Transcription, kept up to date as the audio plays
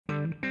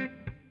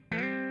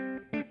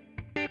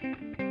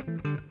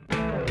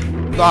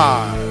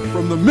Live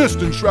from the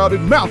mist-enshrouded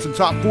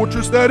mountaintop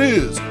fortress that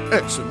is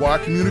X and Y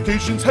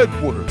Communications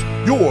headquarters,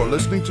 you're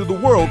listening to the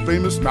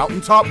world-famous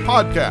Mountaintop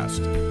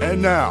Podcast.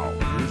 And now,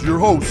 here's your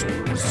host,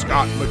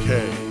 Scott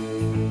McKay.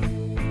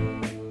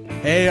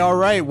 Hey, all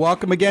right.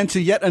 Welcome again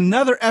to yet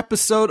another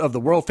episode of the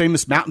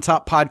world-famous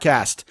Mountaintop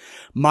Podcast.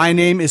 My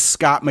name is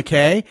Scott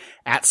McKay,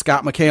 at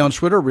Scott McKay on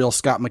Twitter, Real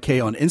Scott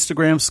McKay on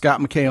Instagram, Scott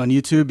McKay on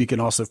YouTube. You can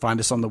also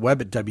find us on the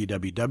web at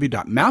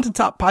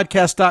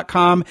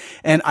www.mountaintoppodcast.com.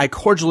 And I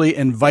cordially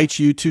invite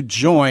you to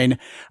join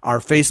our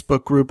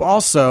Facebook group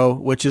also,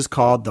 which is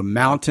called the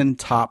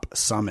Mountaintop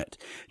Summit.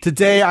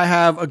 Today, I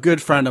have a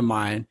good friend of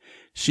mine.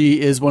 She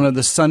is one of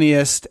the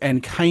sunniest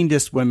and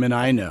kindest women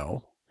I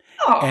know.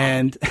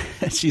 And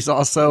she's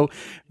also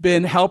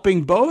been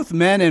helping both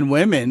men and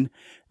women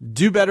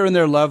do better in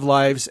their love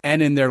lives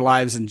and in their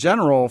lives in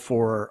general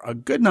for a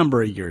good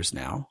number of years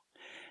now.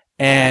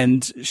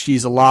 And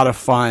she's a lot of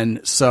fun.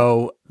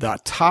 So the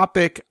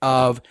topic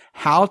of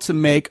how to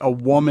make a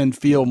woman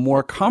feel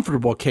more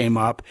comfortable came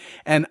up.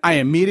 And I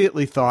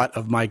immediately thought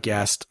of my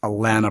guest,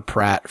 Alana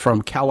Pratt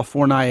from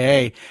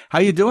California. How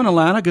you doing,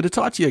 Alana? Good to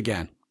talk to you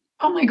again.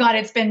 Oh my God,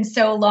 it's been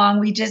so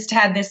long. We just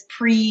had this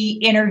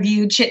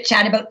pre-interview chit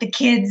chat about the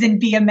kids and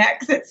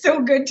BMX. It's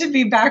so good to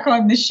be back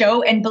on the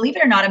show. And believe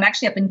it or not, I'm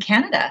actually up in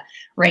Canada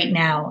right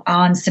now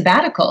on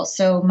sabbatical.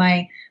 So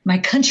my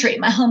country,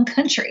 my home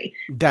country.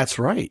 That's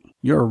right.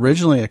 You're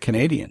originally a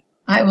Canadian.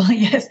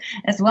 Yes,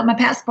 that's what my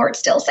passport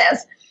still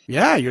says.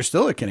 Yeah, you're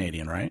still a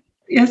Canadian, right?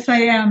 Yes, I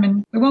am.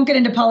 And we won't get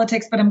into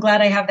politics, but I'm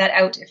glad I have that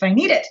out if I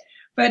need it.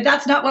 But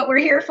that's not what we're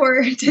here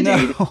for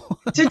today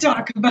to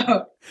talk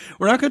about.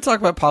 We're not going to talk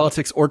about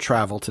politics or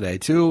travel today.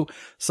 Two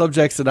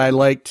subjects that I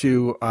like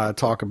to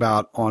talk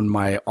about on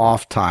my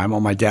off time,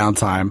 on my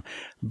downtime,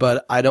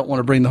 but I don't want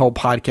to bring the whole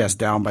podcast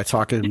down by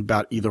talking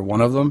about either one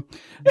of them.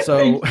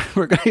 So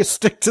we're going to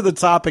stick to the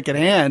topic at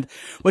hand,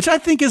 which I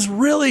think is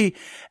really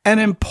an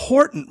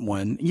important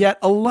one. Yet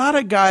a lot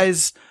of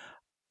guys,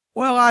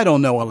 well, I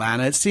don't know,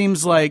 Alana. It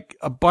seems like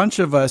a bunch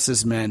of us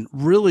as men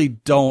really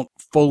don't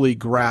fully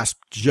grasp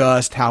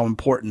just how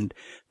important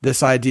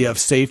this idea of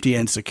safety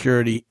and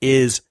security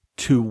is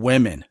to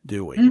women,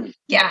 do we?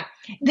 Yeah.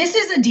 This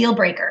is a deal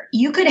breaker.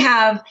 You could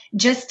have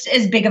just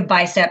as big of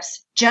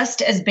biceps,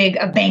 just as big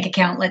a bank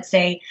account, let's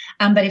say.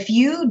 But if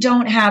you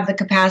don't have the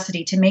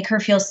capacity to make her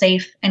feel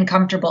safe and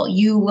comfortable,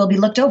 you will be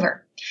looked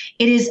over.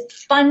 It is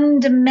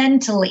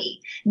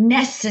fundamentally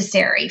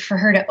necessary for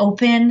her to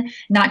open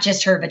not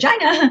just her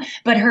vagina,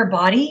 but her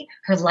body,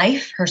 her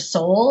life, her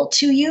soul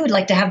to you.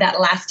 Like to have that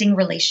lasting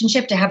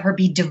relationship, to have her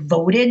be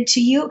devoted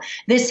to you.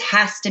 This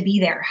has to be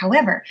there.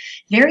 However,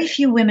 very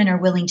few women are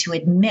willing to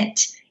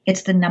admit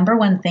it's the number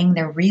one thing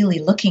they're really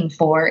looking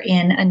for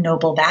in a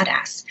noble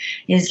badass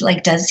is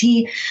like, does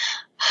he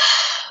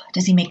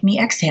make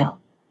me exhale?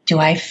 Do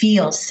I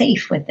feel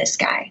safe with this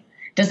guy?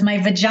 Does my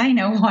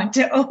vagina want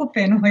to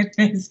open with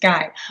this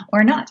guy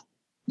or not?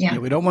 Yeah,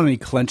 we don't want any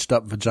clenched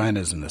up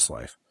vaginas in this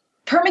life.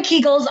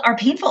 Permakegels are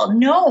painful.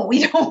 No,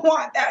 we don't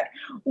want that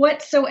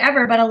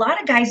whatsoever. But a lot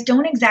of guys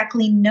don't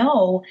exactly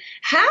know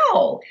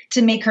how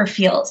to make her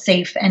feel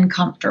safe and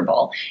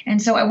comfortable.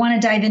 And so I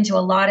want to dive into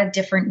a lot of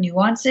different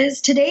nuances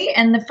today.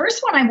 And the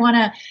first one I want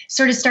to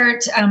sort of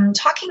start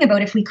talking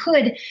about, if we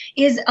could,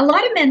 is a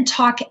lot of men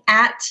talk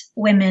at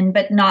women,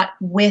 but not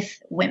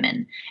with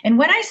women. And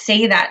when I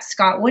say that,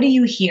 Scott, what do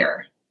you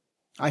hear?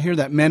 I hear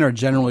that men are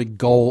generally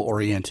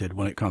goal-oriented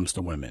when it comes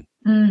to women.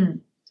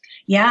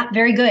 Yeah,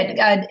 very good.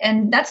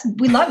 And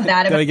we love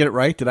that. Did I get it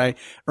right? Did I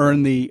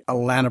earn the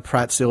Alana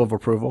Pratt seal of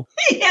approval?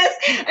 Yes,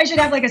 I should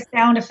have like a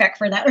sound effect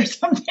for that or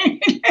something.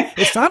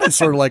 It sounded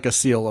sort of like a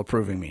seal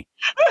approving me.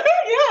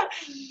 Yeah.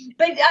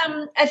 But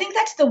I think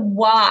that's the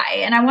why.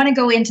 And I want to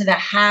go into the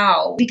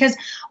how, because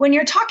when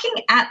you're talking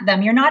at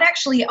them, you're not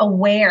actually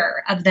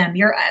aware of them.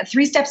 You're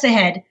 3 steps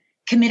ahead,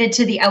 committed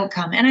to the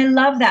outcome. And I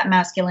love that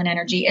masculine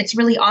energy. It's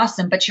really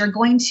awesome. But you're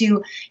going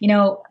to,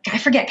 I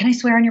forget, can I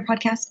swear on your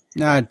podcast?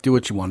 Nah, do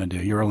what you want to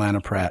do. You're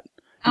Alana Pratt.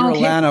 You're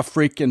okay. Alana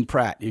freaking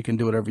Pratt. You can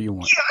do whatever you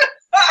want.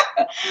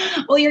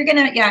 Well, you're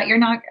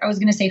not, I was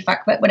going to say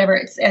fuck, but whatever.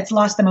 It's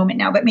lost the moment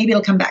now, but maybe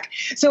it'll come back.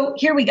 So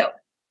here we go.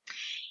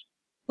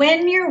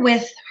 When you're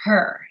with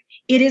her,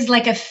 it is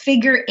like a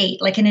figure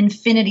 8, like an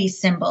infinity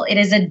symbol. It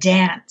is a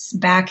dance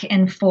back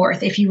and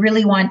forth. If you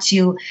really want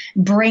to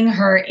bring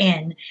her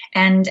in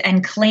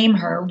and claim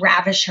her,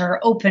 ravish her,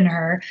 open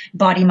her,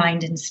 body,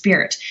 mind, and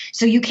spirit.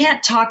 So you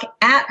can't talk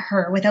at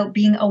her without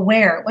being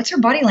aware. What's her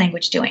body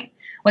language doing?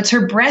 What's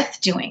her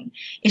breath doing?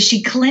 Is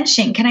she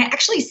clenching? Can I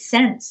actually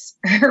sense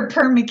her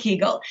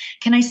permakegel?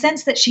 Can I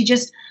sense that she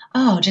just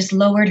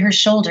lowered her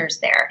shoulders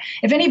there?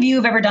 If any of you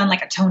have ever done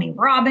like a Tony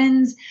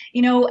Robbins,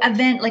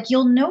 event, like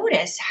you'll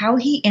notice how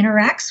he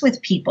interacts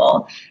with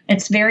people.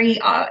 It's very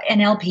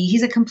NLP.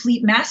 He's a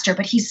complete master,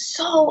 but he's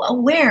so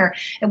aware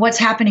of what's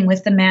happening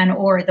with the man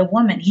or the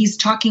woman. He's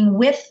talking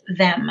with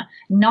them,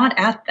 not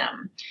at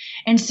them.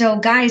 And so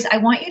guys, I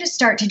want you to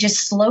start to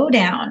just slow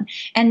down.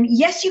 And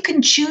yes, you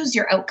can choose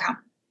your outcome.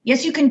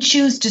 Yes, you can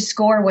choose to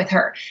score with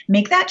her.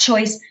 Make that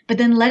choice, but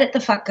then let it the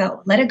fuck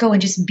go. Let it go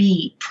and just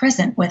be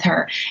present with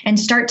her and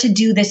start to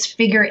do this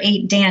figure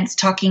 8 dance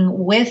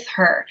talking with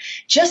her.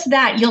 Just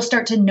that, you'll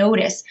start to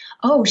notice,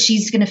 oh,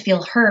 she's going to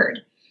feel heard.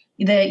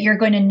 That you're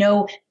going to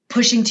know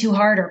pushing too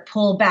hard or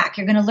pull back.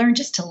 You're going to learn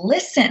just to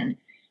listen,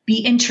 be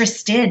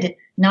interested,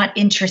 not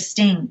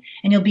interesting.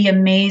 And you'll be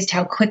amazed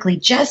how quickly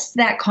just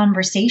that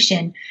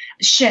conversation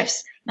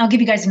shifts. I'll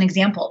give you guys an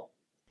example.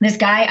 This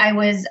guy I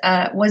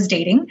was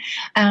dating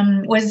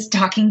was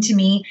talking to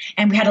me,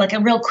 and we had like a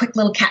real quick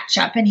little catch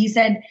up. And he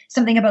said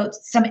something about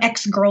some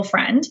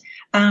ex-girlfriend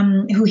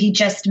who he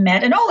just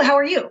met. And, oh, how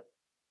are you?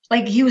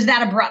 Like, he was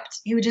that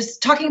abrupt. He was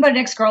just talking about an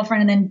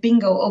ex-girlfriend and then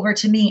bingo over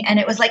to me. And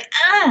it was like,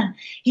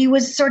 he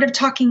was sort of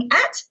talking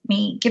at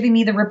me, giving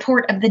me the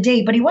report of the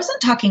day, but he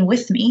wasn't talking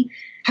with me.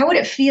 How would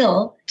it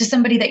feel to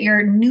somebody that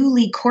you're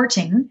newly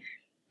courting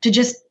to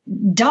just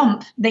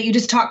dump that you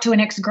just talked to an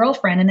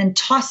ex-girlfriend and then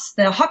toss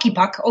the hockey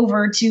puck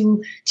over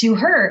to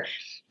her?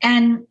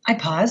 And I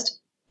paused,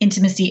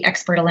 intimacy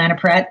expert Alana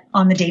Pratt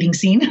on the dating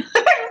scene,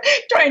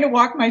 trying to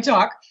walk my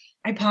talk.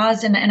 I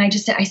paused and I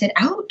said,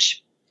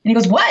 ouch. And he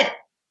goes, what?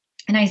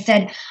 And I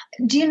said,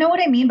 do you know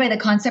what I mean by the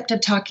concept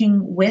of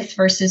talking with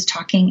versus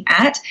talking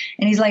at?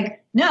 And he's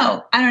like,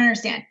 no, I don't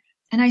understand.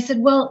 And I said,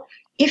 well,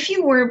 if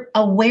you were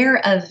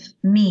aware of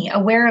me,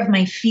 aware of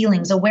my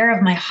feelings, aware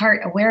of my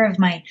heart, aware of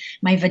my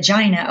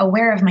vagina,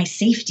 aware of my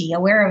safety,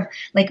 aware of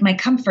like my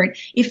comfort,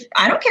 if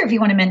I don't care if you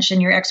want to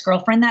mention your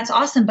ex-girlfriend, that's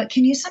awesome. But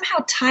can you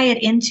somehow tie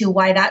it into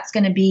why that's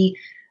going to be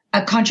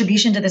a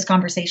contribution to this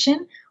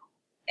conversation?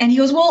 And he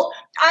goes, well,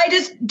 I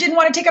just didn't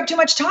want to take up too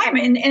much time.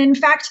 And in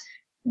fact,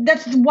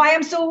 that's why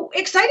I'm so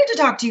excited to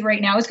talk to you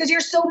right now, is because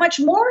you're so much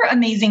more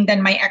amazing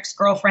than my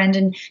ex-girlfriend,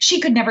 and she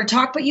could never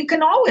talk, but you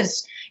can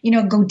always,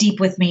 go deep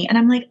with me. And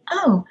I'm like,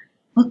 oh,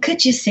 well,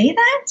 could you say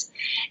that?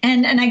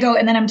 And I go,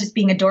 and then I'm just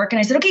being a dork. And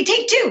I said, okay,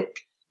 take 2.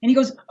 And he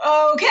goes,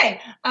 oh, okay.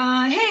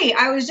 Hey,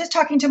 I was just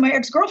talking to my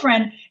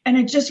ex-girlfriend, and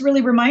it just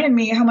really reminded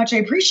me how much I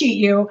appreciate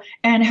you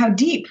and how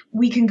deep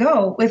we can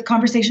go with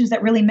conversations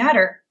that really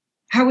matter.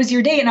 How was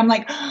your day? And I'm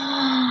like,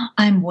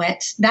 I'm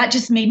wet. That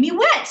just made me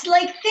wet.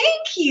 Like,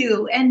 thank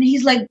you. And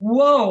he's like,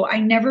 whoa, I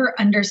never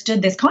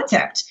understood this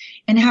concept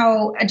and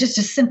how just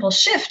a simple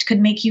shift could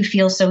make you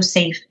feel so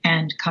safe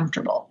and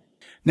comfortable.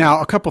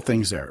 Now, a couple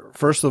things there.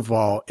 First of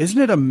all,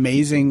 isn't it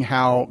amazing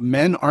how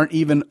men aren't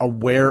even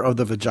aware of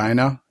the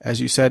vagina, as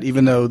you said,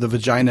 even though the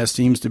vagina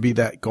seems to be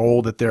that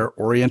goal that they're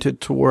oriented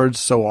towards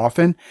so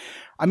often?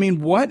 I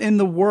mean, what in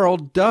the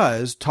world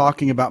does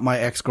talking about my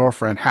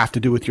ex-girlfriend have to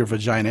do with your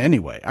vagina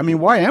anyway? I mean,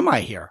 why am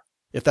I here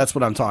if that's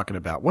what I'm talking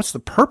about? What's the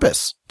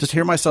purpose? Just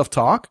hear myself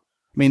talk?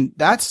 I mean,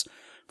 that's,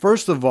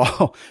 first of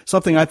all,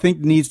 something I think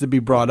needs to be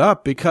brought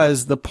up,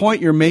 because the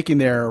point you're making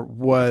there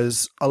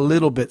was a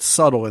little bit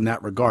subtle in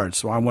that regard.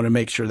 So I want to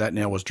make sure that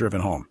nail was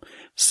driven home.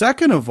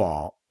 Second of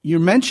all, you're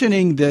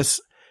mentioning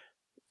this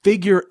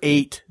figure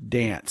 8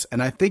 dance.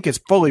 And I think it's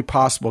fully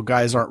possible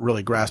guys aren't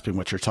really grasping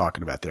what you're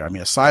talking about there. I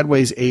mean, a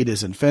sideways 8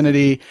 is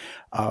infinity.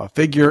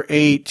 Figure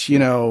 8,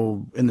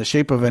 in the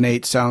shape of an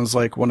 8 sounds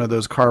like one of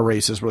those car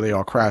races where they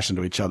all crash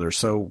into each other.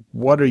 So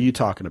what are you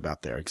talking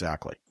about there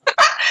exactly?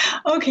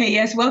 Okay.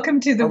 Yes. Welcome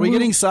to the Are we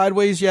getting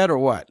sideways yet or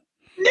what?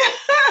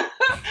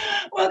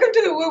 Welcome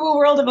to the woo-woo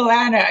world of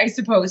Alana, I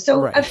suppose.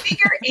 So right. A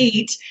figure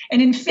 8,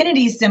 an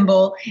infinity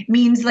symbol,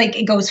 means like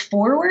it goes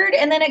forward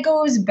and then it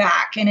goes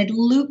back and it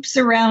loops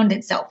around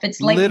itself. It's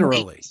like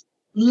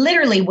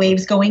literally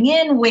waves going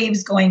in,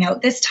 waves going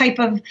out. This type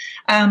of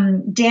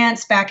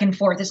dance back and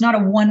forth. It's not a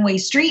one-way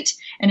street,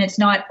 and it's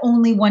not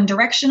only one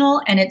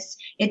directional, and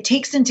it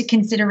takes into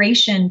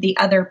consideration the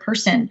other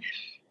person.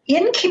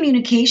 In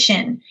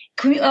communication,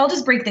 I'll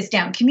just break this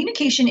down.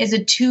 Communication is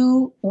a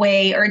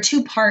two-way or a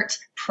two-part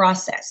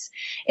process.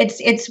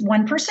 It's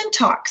one person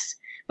talks,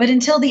 but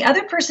until the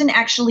other person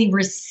actually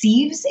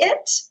receives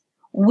it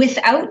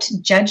without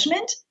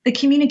judgment, the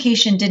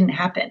communication didn't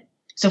happen.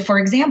 So for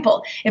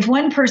example, if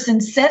one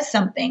person says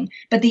something,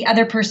 but the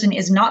other person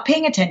is not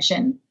paying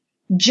attention,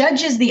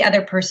 judges the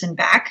other person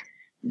back,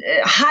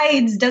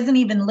 hides, doesn't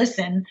even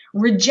listen,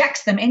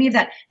 rejects them, any of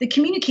that, the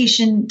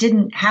communication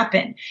didn't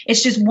happen.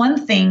 It's just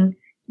one thing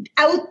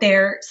out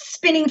there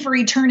spinning for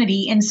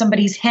eternity in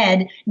somebody's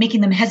head, making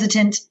them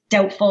hesitant,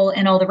 doubtful,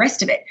 and all the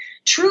rest of it.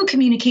 True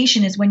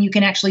communication is when you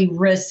can actually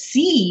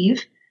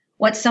receive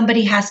what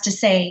somebody has to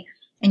say,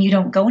 and you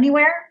don't go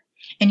anywhere,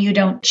 and you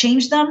don't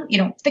change them, you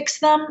don't fix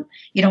them,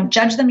 you don't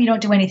judge them, you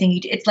don't do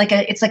anything. It's like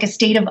a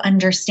state of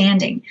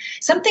understanding.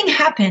 Something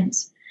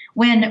happens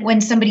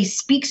when somebody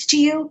speaks to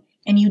you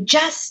and you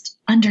just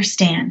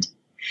understand.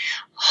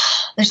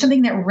 There's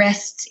something that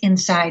rests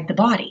inside the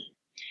body.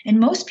 And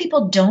most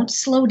people don't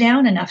slow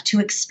down enough to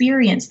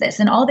experience this.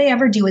 And all they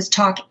ever do is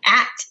talk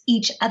at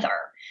each other.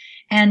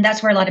 And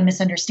that's where a lot of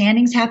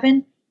misunderstandings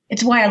happen.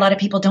 It's why a lot of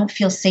people don't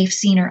feel safe,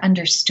 seen, or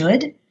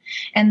understood.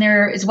 And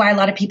there is why a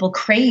lot of people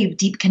crave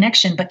deep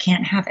connection but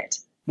can't have it.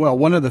 Well,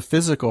 one of the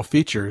physical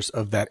features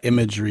of that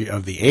imagery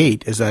of the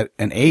 8 is that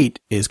an 8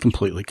 is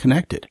completely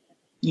connected.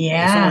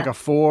 Yeah. It's not like a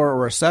 4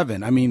 or a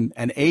 7. I mean,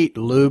 an 8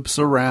 loops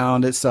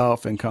around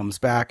itself and comes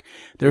back.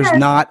 There's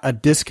not a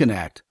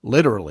disconnect,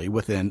 literally,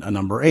 within a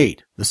number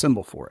 8, the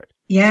symbol for it.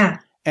 Yeah.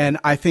 And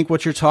I think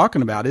what you're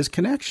talking about is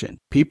connection.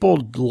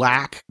 People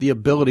lack the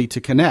ability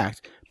to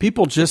connect.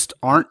 People just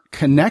aren't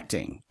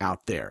connecting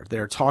out there.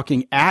 They're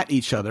talking at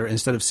each other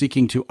instead of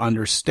seeking to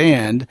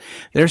understand.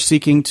 They're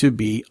seeking to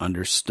be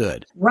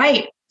understood.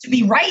 Right. To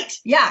be right.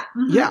 Yeah.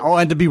 Mm-hmm. Yeah. Oh,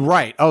 and to be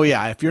right. Oh,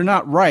 yeah. If you're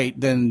not right,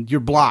 then you're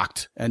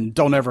blocked and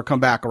don't ever come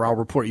back or I'll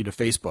report you to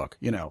Facebook.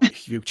 You know,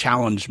 if you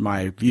challenge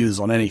my views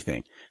on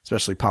anything,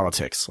 especially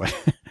politics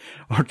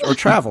or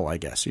travel, I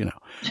guess, you know,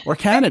 or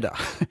Canada.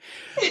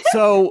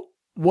 So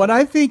what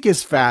I think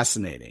is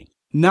fascinating,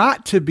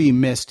 not to be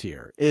missed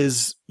here,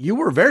 is you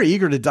were very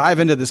eager to dive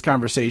into this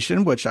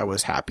conversation, which I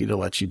was happy to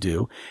let you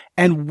do.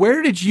 And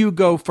where did you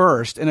go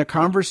first in a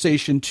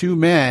conversation to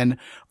men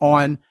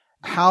on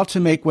how to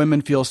make women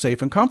feel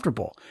safe and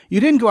comfortable? You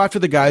didn't go after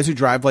the guys who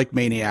drive like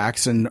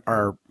maniacs and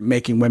are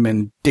making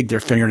women dig their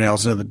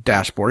fingernails into the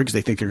dashboard because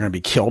they think they're going to be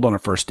killed on a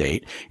first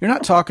date. You're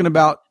not talking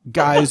about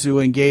guys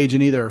who engage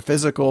in either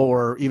physical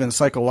or even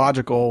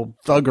psychological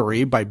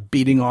thuggery by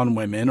beating on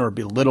women or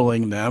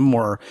belittling them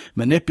or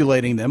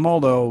manipulating them.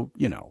 Although,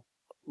 you know,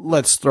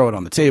 let's throw it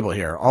on the table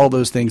here. All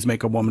those things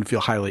make a woman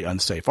feel highly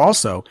unsafe.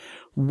 Also,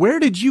 where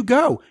did you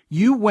go?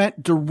 You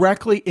went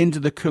directly into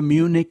the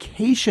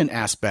communication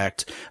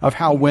aspect of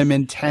how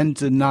women tend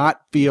to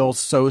not feel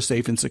so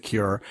safe and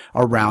secure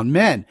around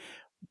men.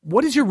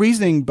 What is your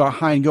reasoning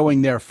behind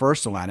going there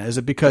first, Alana? Is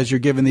it because you're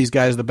giving these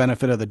guys the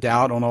benefit of the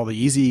doubt on all the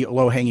easy,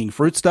 low-hanging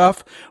fruit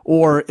stuff?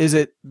 Or is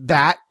it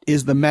that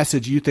is the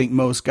message you think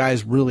most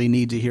guys really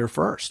need to hear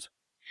first?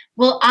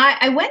 Well,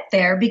 I went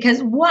there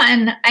because,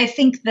 one, I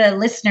think the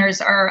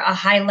listeners are a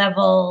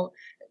high-level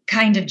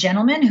kind of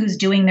gentleman who's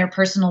doing their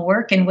personal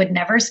work and would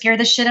never scare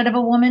the shit out of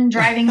a woman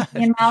driving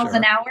in miles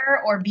an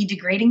hour or be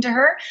degrading to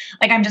her.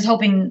 Like, I'm just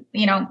hoping,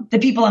 you know, the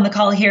people on the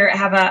call here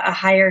have a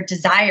higher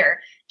desire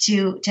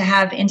to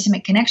have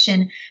intimate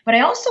connection. But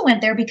I also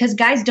went there because,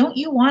 guys, don't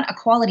you want a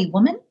quality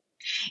woman?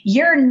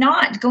 You're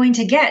not going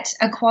to get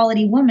a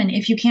quality woman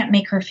if you can't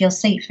make her feel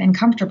safe and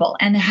comfortable.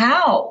 And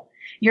how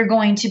you're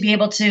going to be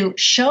able to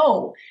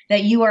show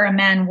that you are a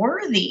man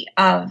worthy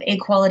of a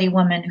quality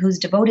woman who's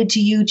devoted to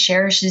you,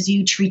 cherishes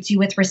you, treats you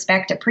with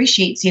respect,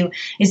 appreciates you,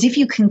 is if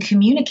you can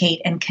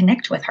communicate and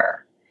connect with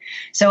her.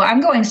 So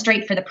I'm going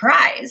straight for the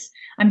prize.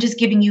 I'm just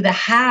giving you the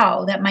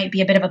how that might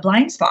be a bit of a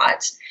blind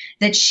spot,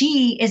 that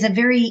she is a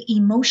very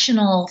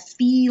emotional,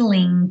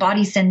 feeling,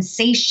 body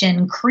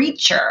sensation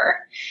creature.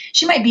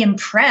 She might be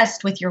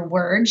impressed with your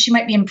words. She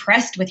might be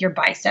impressed with your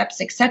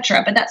biceps,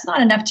 etc. But that's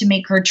not enough to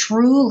make her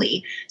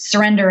truly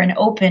surrender and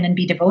open and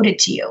be devoted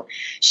to you.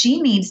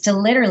 She needs to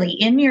literally,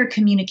 in your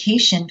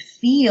communication,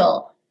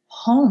 feel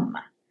home.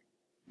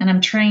 And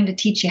I'm trying to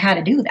teach you how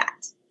to do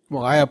that.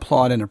 Well, I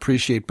applaud and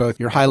appreciate both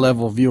your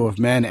high-level view of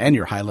men and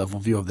your high-level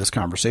view of this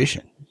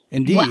conversation.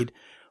 Indeed,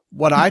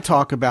 what I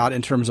talk about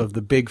in terms of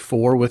the big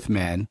 4 with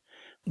men,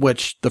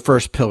 which the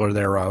first pillar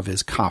thereof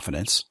is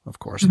confidence, of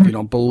course. If you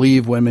don't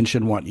believe women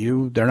should want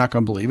you, they're not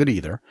going to believe it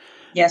either.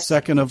 Yes.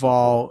 Second of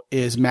all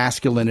is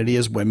masculinity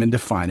as women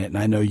define it. And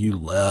I know you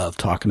love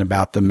talking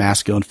about the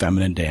masculine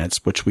feminine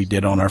dance, which we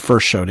did on our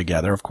first show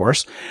together, of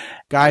course.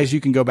 Guys, you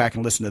can go back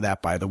and listen to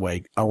that, by the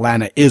way.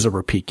 Alana is a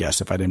repeat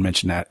guest, if I didn't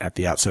mention that at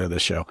the outset of the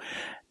show.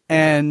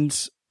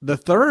 And the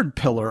third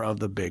pillar of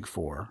the big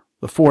 4,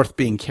 the fourth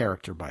being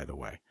character, by the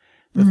way.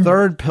 The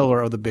third pillar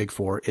of the big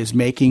 4 is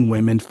making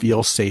women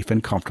feel safe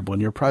and comfortable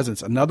in your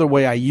presence. Another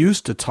way I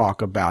used to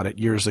talk about it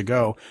years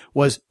ago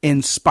was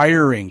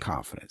inspiring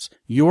confidence.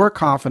 You're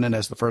confident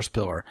as the first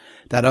pillar.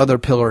 That other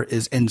pillar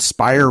is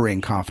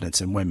inspiring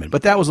confidence in women.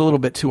 But that was a little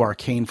bit too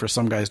arcane for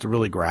some guys to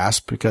really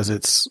grasp because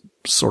it's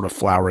sort of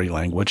flowery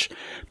language.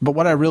 But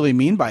what I really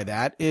mean by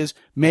that is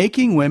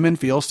making women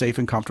feel safe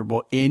and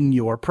comfortable in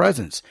your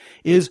presence.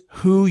 Is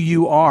who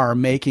you are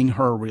making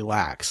her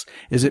relax?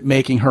 Is it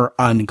making her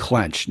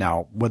unclench?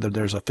 Now, whether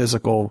there's a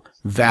physical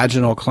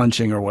vaginal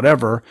clenching or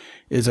whatever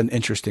is an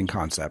interesting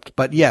concept.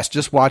 But yes,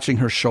 just watching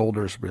her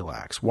shoulders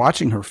relax,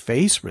 watching her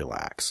face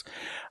relax.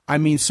 I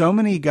mean, so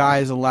many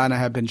guys, Alana,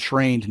 have been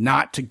trained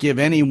not to give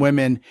any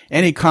women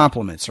any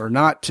compliments or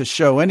not to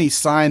show any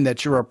sign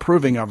that you're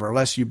approving of her,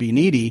 lest you be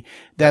needy,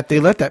 that they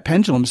let that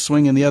pendulum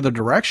swing in the other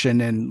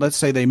direction. And let's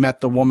say they met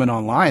the woman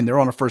online, they're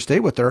on a first date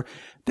with her.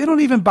 They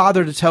don't even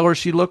bother to tell her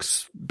she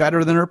looks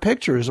better than her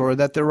pictures or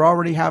that they're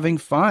already having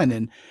fun.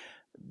 And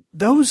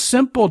those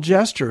simple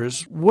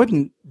gestures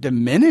wouldn't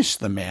diminish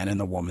the man in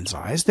the woman's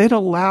eyes. They'd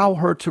allow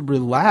her to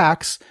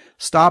relax,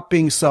 stop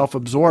being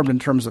self-absorbed in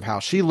terms of how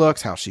she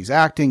looks, how she's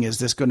acting. Is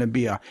this going to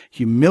be a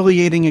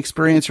humiliating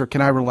experience or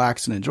can I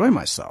relax and enjoy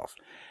myself?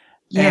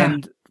 Yeah.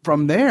 And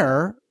from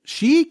there,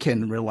 she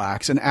can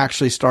relax and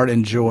actually start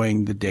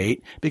enjoying the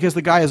date because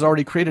the guy has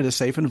already created a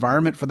safe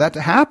environment for that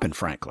to happen,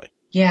 frankly.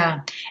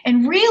 Yeah.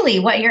 And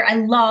really I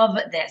love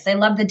this. I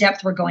love the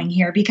depth we're going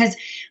here because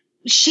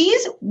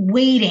she's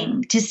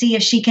waiting to see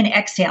if she can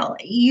exhale.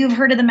 You've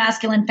heard of the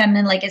masculine,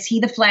 feminine, like, is he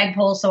the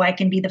flagpole so I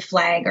can be the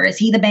flag? Or is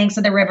he the banks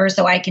of the river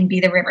so I can be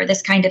the river?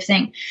 This kind of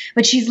thing.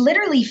 But she's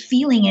literally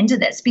feeling into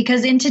this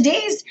because in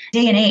today's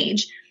day and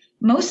age,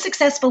 most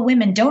successful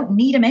women don't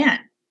need a man.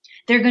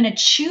 They're going to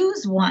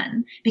choose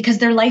one because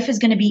their life is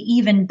going to be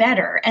even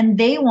better. And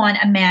they want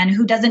a man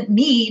who doesn't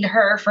need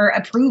her for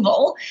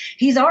approval.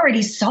 He's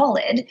already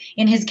solid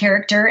in his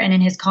character and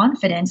in his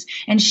confidence.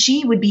 And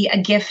she would be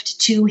a gift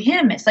to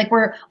him. It's like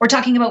we're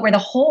talking about where the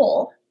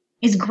whole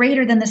is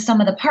greater than the sum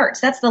of the parts.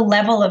 That's the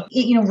level of,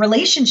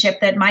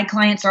 relationship that my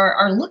clients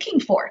are looking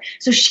for.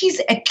 So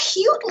she's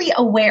acutely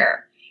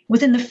aware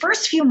within the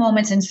first few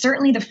moments and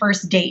certainly the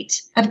first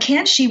date of,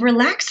 can she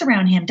relax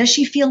around him? Does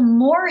she feel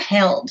more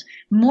held,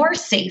 more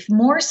safe,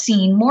 more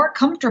seen, more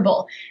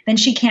comfortable than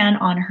she can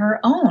on her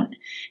own?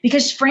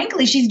 Because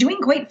frankly, she's doing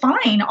quite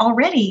fine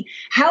already.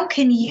 How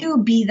can you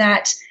be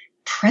that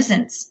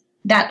presence,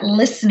 that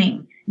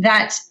listening,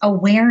 that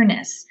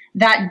awareness,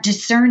 that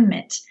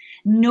discernment,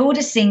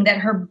 noticing that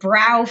her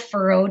brow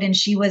furrowed and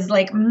she was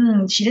like,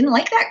 she didn't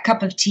like that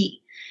cup of tea.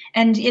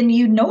 And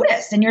you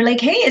notice and you're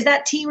like, hey, is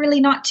that tea really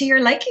not to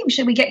your liking?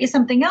 Should we get you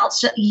something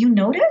else? You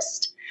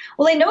noticed?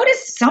 Well, I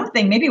noticed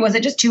something. Maybe was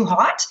it just too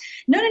hot?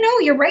 No,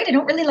 you're right. I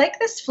don't really like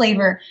this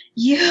flavor.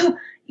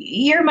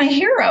 You're my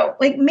hero.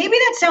 Like, maybe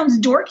that sounds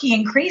dorky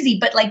and crazy,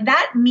 but like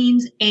that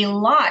means a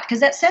lot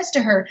because that says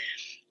to her,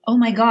 oh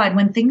my God,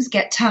 when things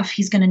get tough,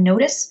 he's going to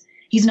notice.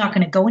 He's not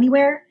going to go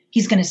anywhere.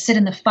 He's going to sit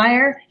in the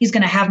fire. He's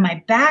going to have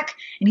my back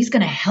and he's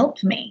going to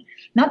help me.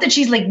 Not that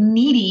she's like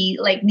needy,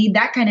 like need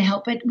that kind of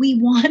help, but we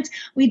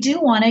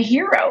do want a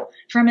hero,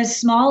 from as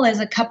small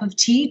as a cup of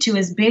tea to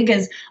as big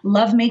as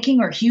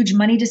lovemaking or huge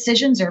money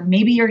decisions, or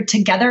maybe you're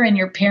together and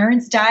your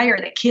parents die or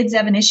the kids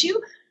have an issue.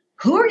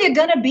 Who are you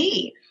going to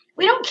be?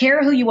 We don't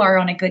care who you are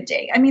on a good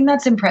day. I mean,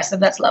 that's impressive.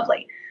 That's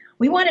lovely.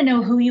 We want to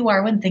know who you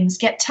are when things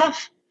get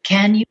tough.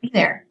 Can you be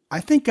there?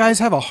 I think guys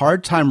have a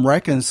hard time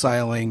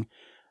reconciling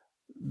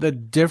the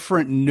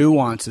different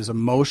nuances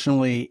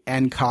emotionally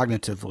and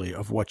cognitively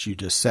of what you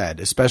just said,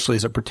 especially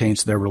as it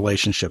pertains to their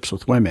relationships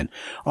with women.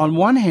 On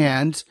one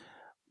hand,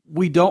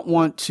 we don't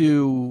want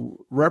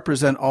to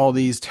represent all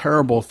these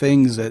terrible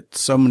things that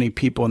so many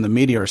people in the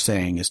media are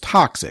saying is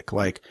toxic,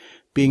 like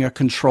being a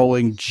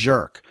controlling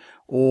jerk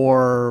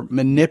or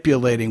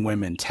manipulating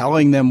women,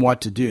 telling them what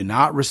to do,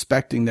 not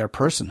respecting their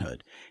personhood.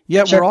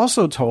 Yet Sure. We're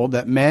also told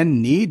that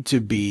men need to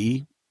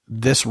be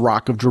this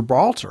rock of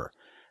Gibraltar.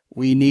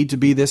 We need to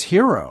be this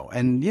hero.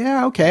 And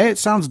yeah, okay, it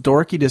sounds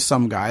dorky to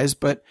some guys,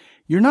 but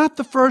you're not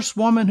the first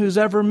woman who's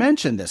ever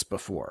mentioned this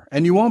before,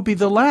 and you won't be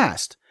the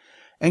last.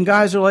 And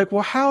guys are like,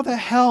 well, how the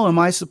hell am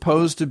I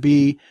supposed to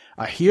be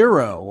a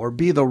hero or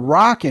be the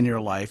rock in your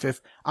life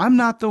if I'm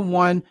not the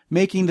one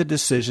making the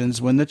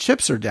decisions when the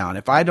chips are down,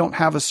 if I don't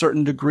have a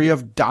certain degree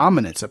of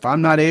dominance, if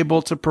I'm not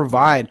able to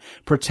provide,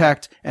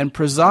 protect, and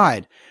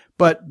preside?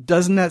 But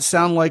doesn't that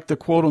sound like the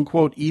quote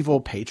unquote evil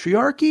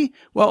patriarchy?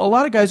 Well, a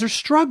lot of guys are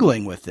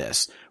struggling with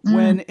this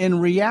when in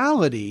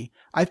reality,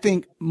 I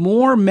think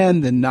more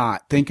men than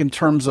not think in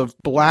terms of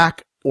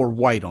black or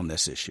white on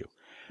this issue.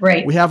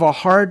 Right. We have a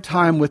hard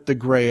time with the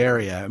gray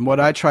area. And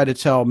what I try to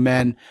tell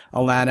men,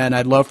 Alana, and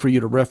I'd love for you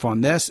to riff on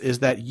this, is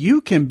that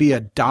you can be a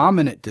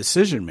dominant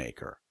decision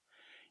maker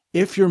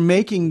if you're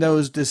making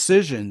those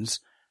decisions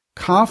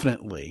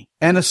confidently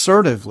and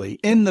assertively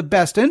in the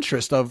best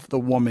interest of the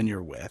woman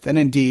you're with, and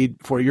indeed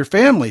for your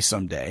family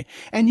someday.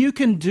 And you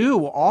can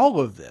do all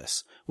of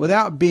this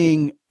without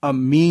being a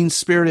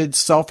mean-spirited,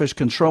 selfish,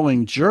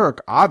 controlling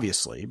jerk,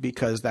 obviously,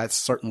 because that's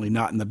certainly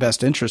not in the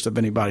best interest of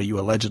anybody you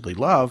allegedly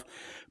love.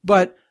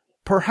 But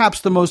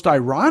perhaps the most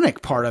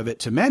ironic part of it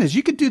to men is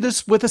you could do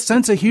this with a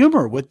sense of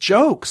humor, with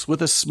jokes,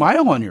 with a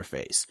smile on your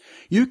face.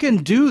 You can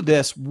do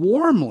this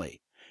warmly.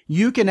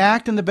 You can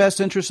act in the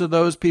best interest of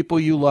those people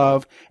you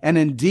love and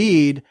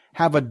indeed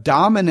have a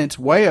dominant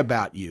way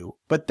about you,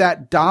 but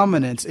that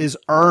dominance is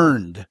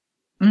earned.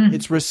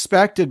 It's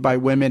respected by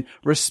women,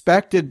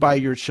 respected by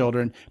your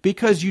children,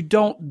 because you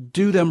don't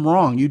do them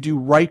wrong. You do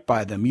right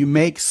by them. You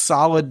make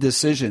solid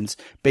decisions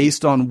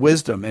based on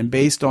wisdom and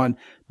based on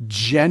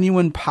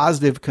genuine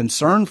positive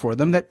concern for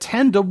them that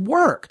tend to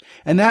work.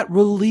 And that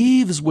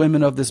relieves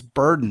women of this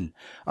burden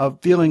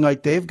of feeling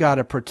like they've got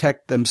to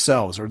protect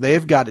themselves or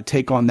they've got to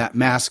take on that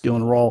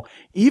masculine role,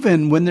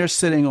 even when they're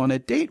sitting on a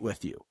date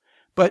with you.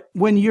 But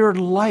when you're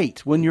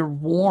light, when you're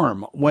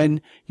warm,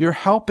 when you're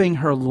helping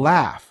her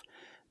laugh,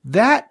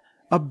 that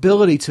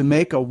ability to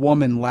make a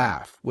woman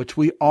laugh, which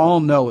we all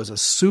know is a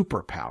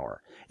superpower,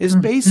 is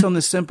based on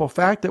the simple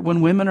fact that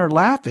when women are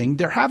laughing,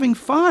 they're having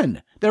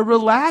fun. They're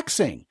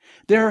relaxing.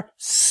 They're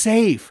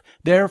safe.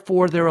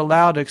 Therefore, they're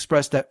allowed to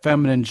express that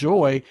feminine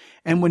joy.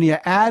 And when you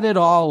add it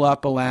all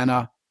up,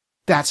 Alana,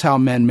 that's how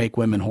men make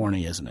women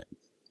horny, isn't it?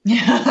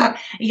 Yeah,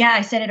 yeah,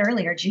 I said it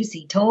earlier,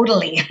 juicy,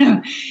 totally.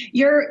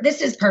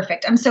 This is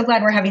perfect. I'm so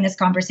glad we're having this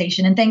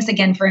conversation. And thanks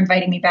again for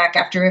inviting me back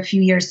after a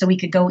few years so we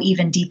could go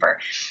even deeper.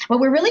 What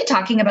we're really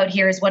talking about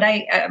here is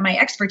my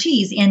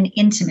expertise in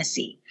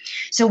intimacy.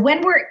 So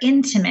when we're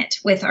intimate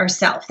with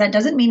ourselves, that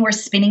doesn't mean we're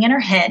spinning in our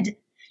head,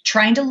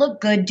 trying to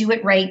look good, do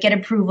it right, get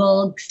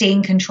approval, stay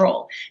in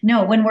control.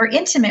 No, when we're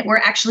intimate, we're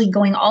actually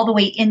going all the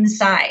way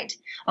inside,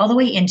 all the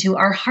way into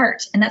our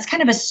heart. And that's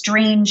kind of a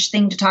strange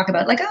thing to talk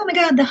about, like, oh my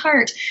God, the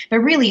heart. But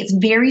really, it's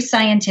very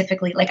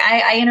scientifically, like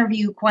I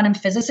interview quantum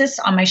physicists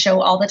on my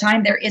show all the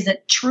time. There is a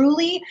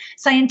truly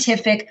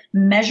scientific,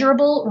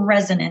 measurable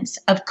resonance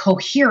of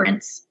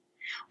coherence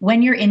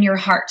when you're in your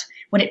heart.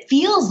 What it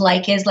feels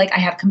like is like, I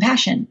have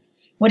compassion.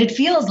 What it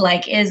feels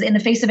like is, in the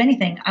face of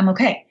anything, I'm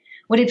okay.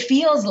 What it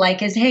feels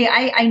like is, hey,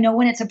 I know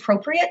when it's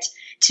appropriate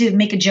to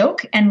make a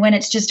joke and when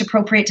it's just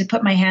appropriate to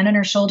put my hand on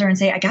her shoulder and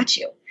say, I got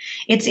you.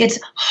 It's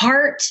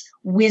heart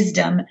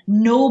wisdom,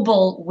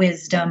 noble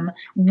wisdom,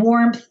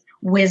 warmth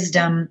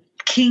wisdom,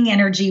 king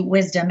energy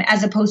wisdom,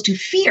 as opposed to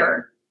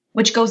fear,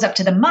 which goes up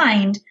to the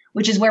mind,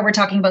 which is where we're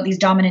talking about these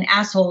dominant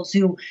assholes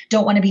who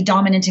don't want to be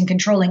dominant and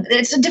controlling.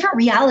 It's a different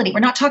reality. We're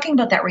not talking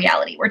about that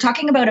reality. We're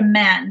talking about a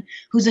man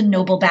who's a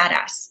noble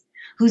badass,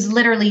 who's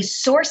literally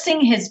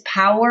sourcing his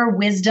power,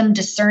 wisdom,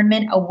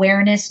 discernment,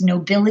 awareness,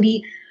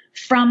 nobility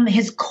from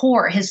his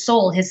core, his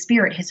soul, his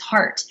spirit, his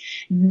heart.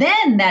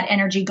 Then that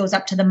energy goes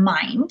up to the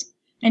mind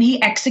and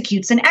he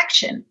executes an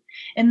action.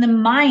 And the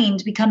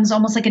mind becomes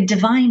almost like a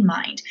divine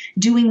mind,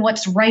 doing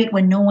what's right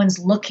when no one's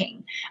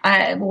looking,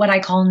 what I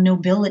call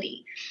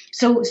nobility.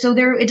 So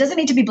there, it doesn't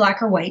need to be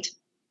black or white.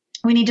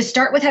 We need to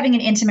start with having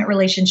an intimate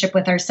relationship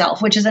with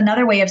ourselves, which is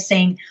another way of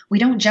saying we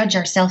don't judge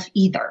ourselves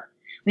either.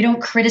 We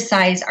don't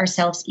criticize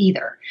ourselves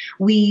either.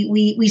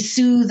 We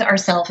soothe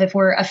ourselves if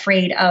we're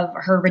afraid of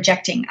her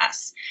rejecting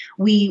us.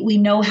 We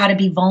know how to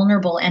be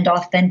vulnerable and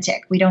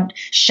authentic. We don't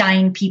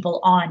shine people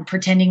on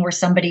pretending we're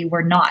somebody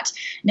we're not.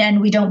 And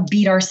we don't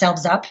beat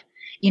ourselves up.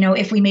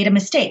 If we made a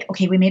mistake,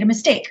 okay, we made a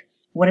mistake.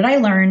 What did I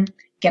learn?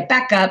 Get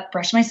back up,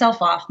 brush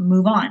myself off,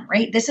 move on,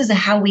 right? This is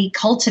how we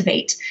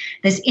cultivate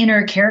this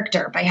inner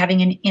character, by having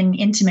an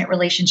intimate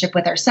relationship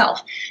with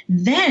ourselves.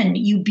 Then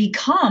you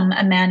become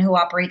a man who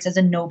operates as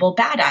a noble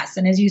badass.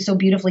 And as you so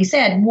beautifully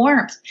said,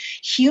 warmth,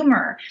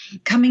 humor,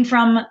 coming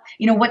from,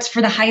 what's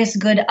for the highest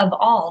good of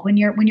all. When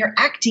you're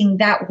acting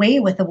that way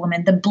with a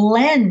woman, the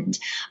blend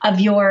of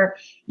your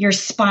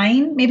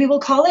spine, maybe we'll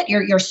call it,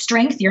 your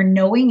strength, your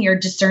knowing, your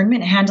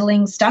discernment,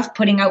 handling stuff,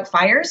 putting out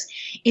fires,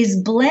 is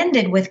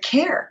blended with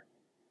care,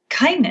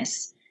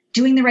 kindness,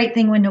 doing the right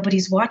thing when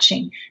nobody's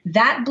watching.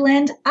 That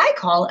blend I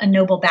call a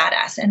noble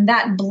badass. And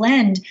that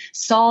blend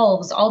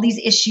solves all these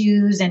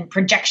issues and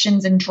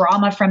projections and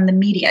drama from the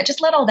media. Just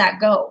let all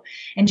that go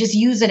and just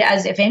use it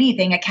as, if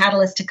anything, a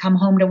catalyst to come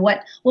home to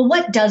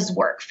what does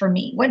work for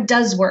me? What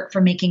does work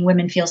for making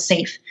women feel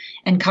safe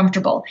and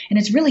comfortable? And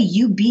it's really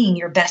you being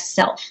your best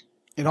self.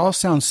 It all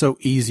sounds so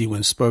easy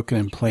when spoken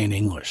in plain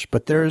English,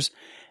 but there's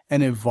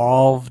an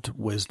evolved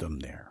wisdom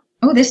there.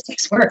 Oh, this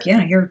takes work.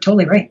 Yeah, you're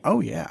totally right.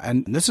 Oh, yeah.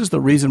 And this is the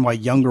reason why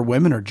younger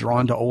women are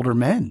drawn to older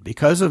men,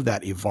 because of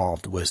that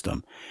evolved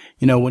wisdom.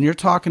 When you're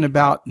talking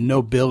about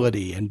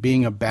nobility and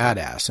being a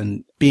badass,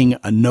 and being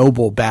a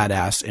noble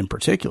badass in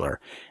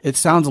particular, it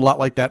sounds a lot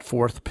like that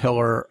fourth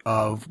pillar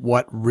of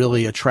what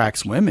really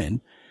attracts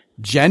women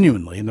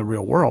genuinely in the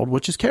real world,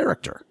 which is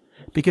character.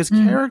 Because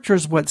character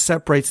is what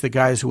separates the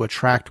guys who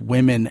attract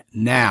women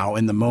now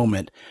in the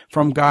moment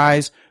from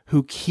guys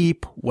who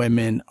keep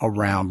women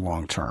around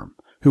long term,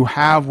 who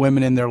have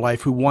women in their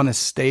life who want to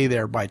stay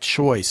there by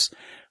choice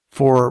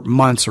for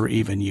months or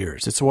even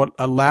years. It's what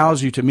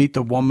allows you to meet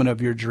the woman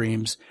of your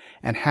dreams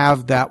and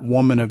have that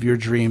woman of your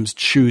dreams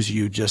choose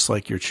you just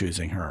like you're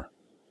choosing her.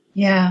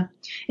 Yeah,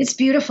 it's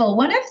beautiful.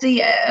 One of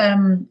the,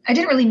 I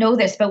didn't really know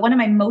this, but one of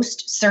my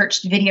most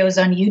searched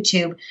videos on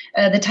YouTube,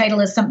 the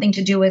title is something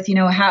to do with,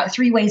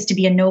 3 ways to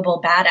be a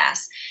noble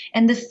badass.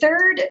 And the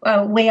third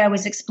way I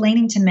was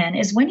explaining to men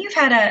is when you've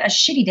had a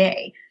shitty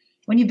day,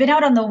 when you've been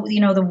out on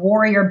the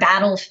warrior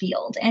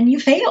battlefield and you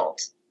failed,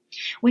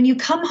 when you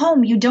come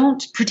home, you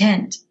don't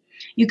pretend.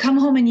 You come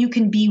home and you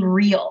can be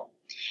real.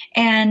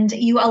 And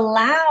you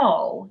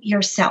allow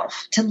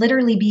yourself to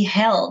literally be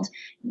held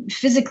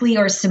physically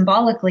or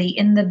symbolically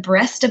in the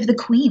breast of the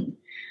queen.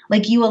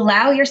 Like, you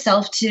allow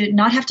yourself to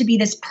not have to be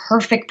this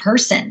perfect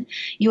person.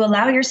 You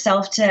allow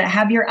yourself to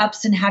have your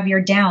ups and have your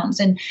downs,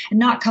 and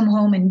not come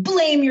home and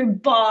blame your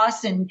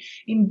boss and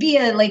be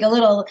a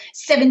little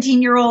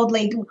 17-year-old,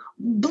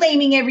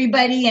 blaming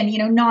everybody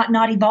and,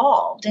 not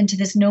evolved into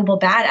this noble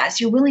badass.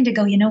 You're willing to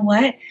go, you know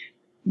what?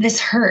 This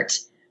hurt.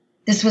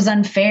 This was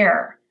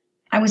unfair.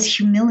 I was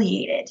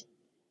humiliated.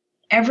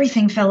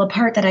 Everything fell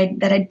apart that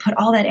I'd put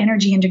all that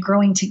energy into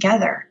growing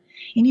together.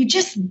 And you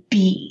just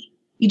be.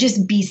 You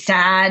just be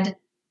sad.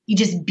 You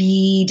just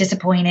be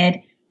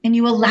disappointed. And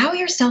you allow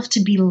yourself to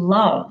be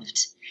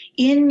loved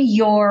in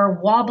your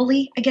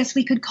wobbly, I guess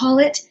we could call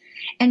it.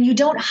 And you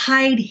don't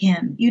hide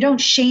him. You don't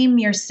shame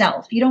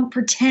yourself. You don't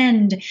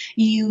pretend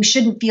you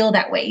shouldn't feel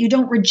that way. You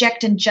don't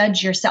reject and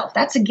judge yourself.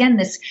 That's, again,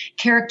 this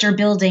character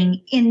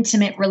building,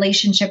 intimate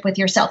relationship with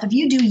yourself. If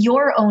you do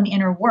your own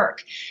inner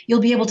work, you'll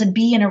be able to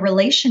be in a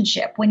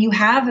relationship when you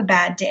have a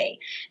bad day,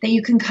 that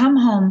you can come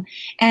home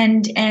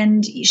and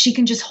she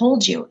can just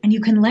hold you and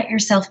you can let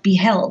yourself be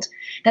held.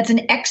 That's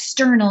an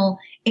external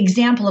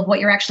example of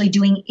what you're actually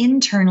doing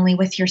internally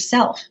with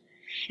yourself.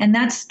 And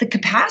that's the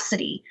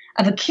capacity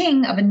of a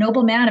king, of a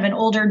noble man, of an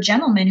older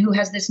gentleman who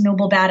has this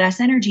noble, badass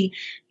energy.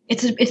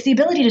 It's the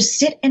ability to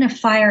sit in a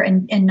fire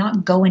and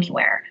not go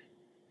anywhere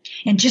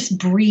and just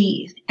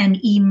breathe and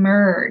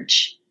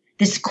emerge.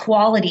 This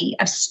quality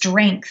of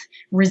strength,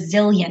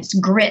 resilience,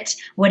 grit,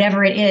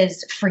 whatever it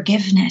is,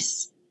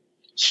 forgiveness,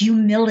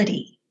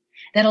 humility,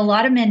 that a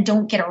lot of men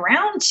don't get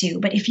around to.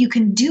 But if you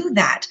can do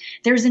that,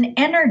 there's an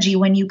energy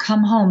when you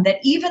come home that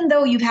even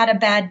though you've had a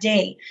bad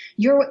day,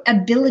 your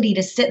ability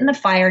to sit in the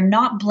fire,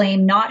 not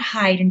blame, not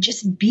hide, and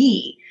just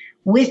be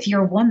with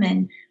your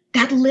woman,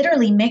 that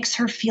literally makes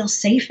her feel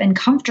safe and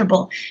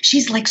comfortable.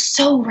 She's like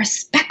so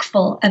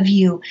respectful of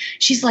you.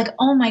 She's like,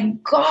 oh my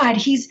God,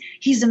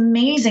 he's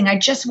amazing. I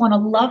just want to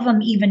love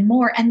him even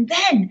more. And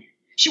then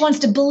she wants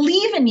to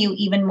believe in you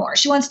even more.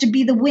 She wants to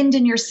be the wind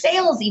in your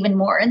sails even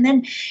more. And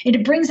then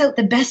it brings out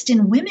the best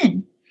in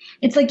women.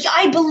 It's like,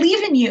 I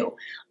believe in you.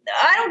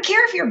 I don't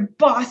care if your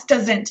boss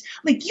doesn't.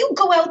 Like, you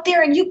go out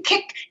there and you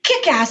kick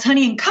ass,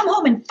 honey, and come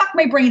home and fuck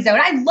my brains out.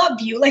 I love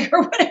you, like,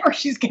 or whatever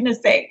she's going to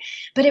say.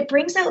 But it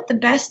brings out the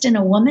best in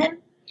a woman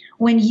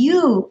when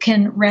you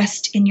can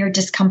rest in your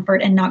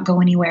discomfort and not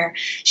go anywhere.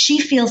 She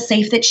feels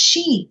safe that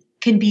she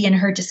can be in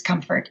her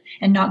discomfort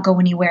and not go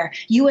anywhere.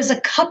 You as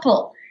a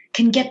couple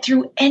can get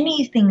through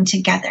anything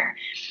together.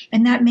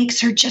 And that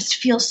makes her just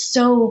feel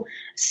so,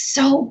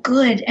 so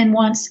good and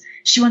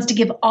she wants to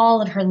give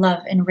all of her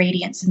love and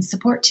radiance and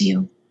support to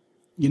you.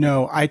 You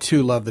know, I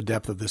too love the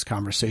depth of this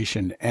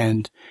conversation.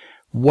 And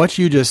what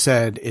you just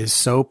said is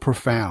so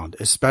profound,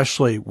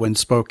 especially when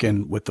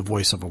spoken with the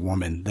voice of a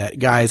woman, that,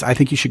 guys, I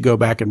think you should go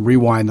back and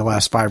rewind the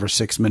last 5 or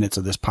 6 minutes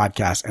of this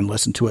podcast and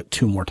listen to it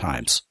 2 more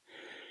times.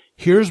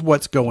 Here's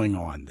what's going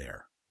on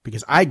there.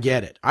 Because I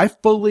get it. I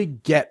fully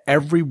get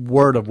every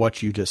word of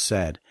what you just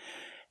said.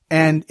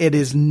 And it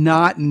is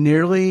not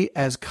nearly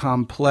as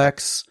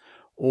complex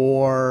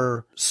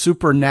or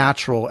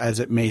supernatural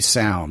as it may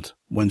sound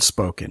when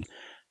spoken.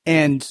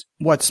 And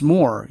what's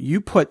more,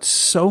 you put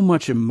so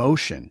much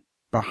emotion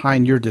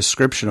behind your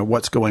description of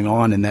what's going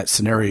on in that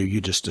scenario you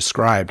just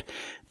described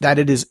that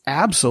it is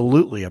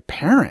absolutely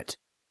apparent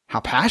how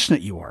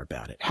passionate you are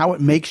about it, how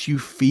it makes you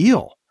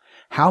feel,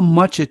 how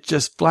much it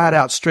just flat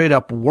out straight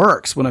up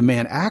works when a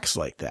man acts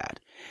like that.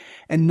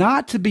 And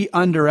not to be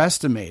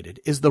underestimated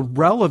is the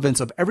relevance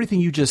of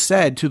everything you just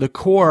said to the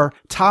core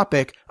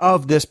topic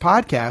of this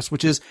podcast,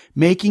 which is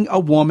making a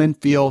woman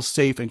feel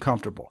safe and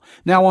comfortable.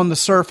 Now, on the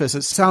surface,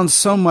 it sounds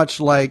so much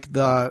like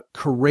the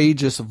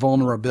courageous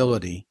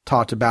vulnerability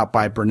talked about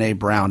by Brene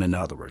Brown, in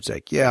other words.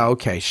 Like, yeah,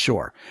 okay,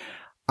 sure.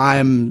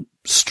 I'm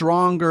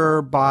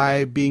stronger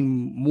by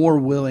being more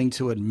willing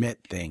to admit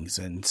things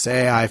and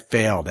say I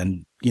failed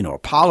and,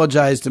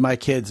 apologize to my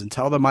kids and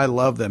tell them I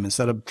love them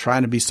instead of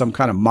trying to be some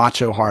kind of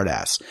macho hard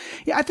ass.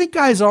 Yeah, I think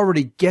guys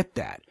already get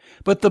that.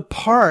 But the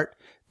part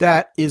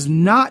that is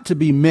not to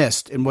be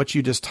missed in what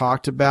you just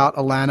talked about,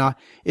 Alana,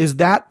 is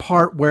that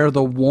part where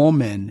the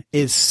woman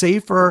is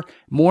safer,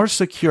 more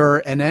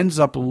secure, and ends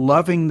up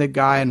loving the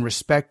guy and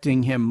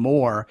respecting him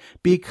more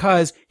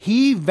because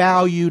he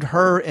valued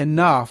her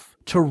enough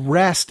to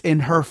rest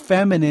in her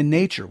feminine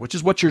nature, which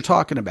is what you're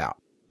talking about.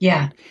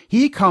 Yeah.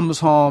 He comes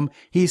home.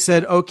 He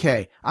said,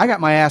 okay, I got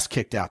my ass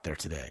kicked out there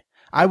today.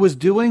 I was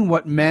doing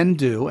what men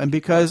do. And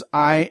because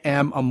I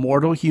am a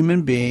mortal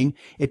human being,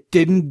 it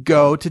didn't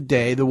go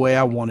today the way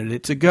I wanted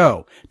it to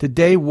go.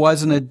 Today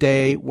wasn't a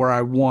day where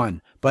I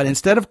won. But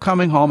instead of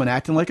coming home and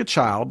acting like a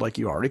child, like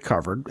you already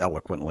covered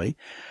eloquently,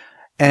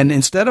 and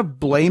instead of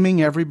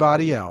blaming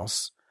everybody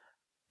else,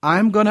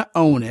 I'm going to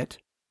own it.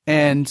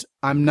 And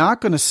I'm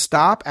not going to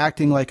stop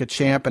acting like a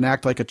champ and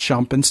act like a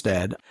chump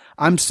instead.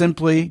 I'm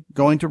simply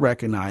going to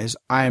recognize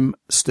I'm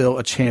still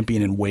a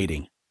champion in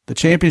waiting. The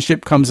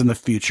championship comes in the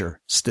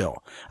future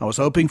still. I was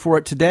hoping for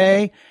it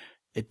today.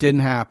 It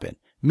didn't happen.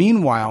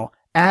 Meanwhile,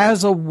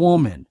 as a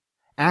woman,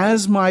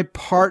 as my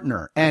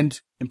partner, and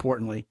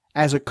importantly,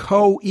 as a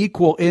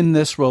co-equal in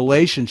this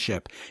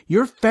relationship,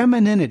 your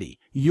femininity,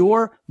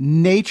 your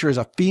nature as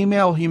a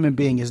female human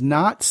being is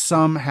not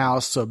somehow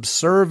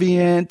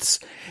subservient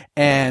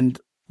and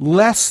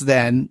less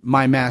than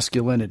my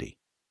masculinity.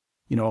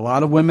 A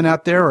lot of women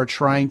out there are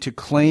trying to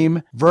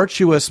claim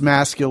virtuous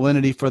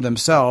masculinity for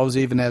themselves,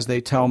 even as they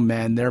tell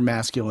men their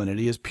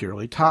masculinity is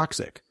purely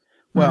toxic.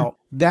 Well,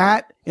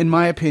 that, in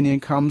my opinion,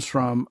 comes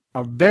from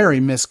a very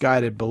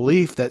misguided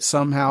belief that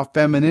somehow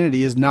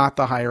femininity is not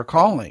the higher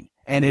calling.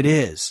 And it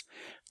is.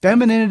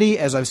 Femininity,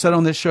 as I've said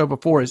on this show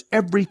before, is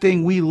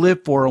everything we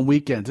live for on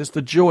weekends. It's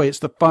the joy, it's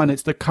the fun,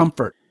 it's the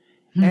comfort.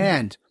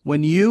 And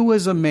when you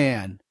as a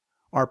man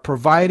are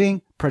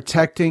providing,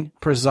 protecting,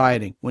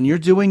 presiding, when you're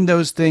doing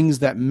those things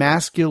that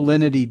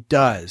masculinity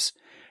does,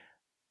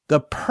 the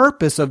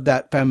purpose of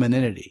that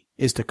femininity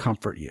is to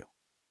comfort you,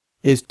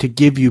 is to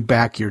give you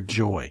back your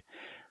joy.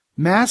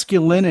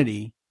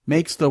 Masculinity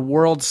makes the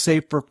world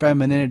safe for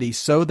femininity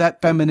so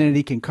that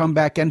femininity can come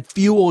back and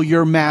fuel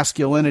your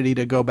masculinity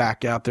to go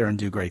back out there and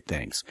do great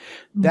things.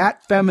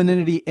 That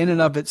femininity in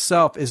and of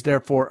itself is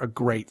therefore a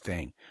great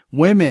thing.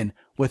 Women,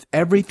 with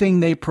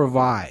everything they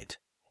provide,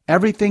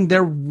 everything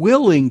they're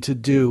willing to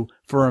do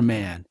for a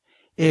man,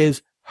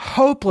 is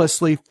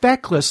hopelessly,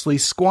 fecklessly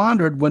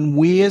squandered when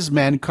we as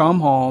men come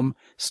home,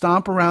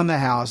 stomp around the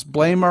house,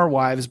 blame our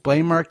wives,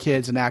 blame our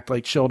kids, and act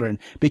like children,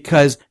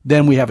 because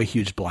then we have a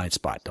huge blind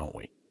spot, don't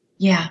we?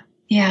 Yeah.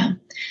 Yeah.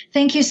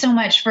 Thank you so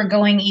much for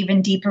going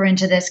even deeper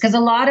into this. Because a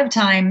lot of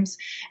times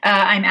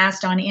I'm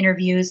asked on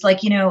interviews, like,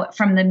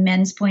 from the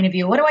men's point of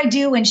view, what do I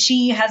do when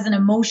she has an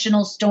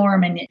emotional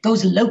storm and it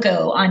goes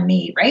loco on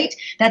me? Right.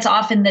 That's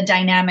often the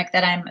dynamic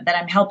that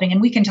I'm helping. And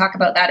we can talk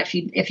about that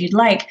if you'd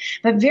like.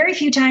 But very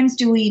few times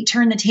do we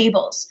turn the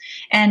tables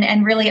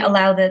and really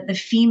allow the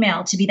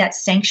female to be that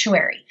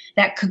sanctuary,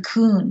 that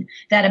cocoon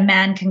that a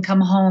man can come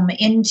home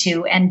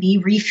into and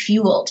be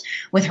refueled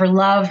with her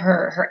love,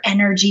 her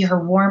energy, her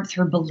warmth,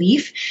 her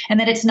belief, and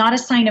that it's not a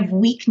sign of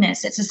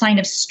weakness. It's a sign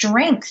of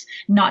strength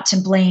not to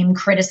blame,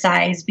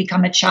 criticize,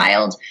 become a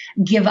child,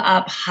 give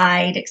up,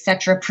 hide,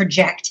 etc.,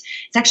 project.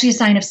 It's actually a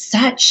sign of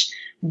such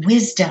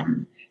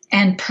wisdom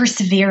and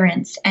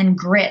perseverance and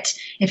grit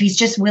if he's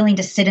just willing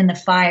to sit in the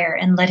fire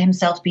and let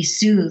himself be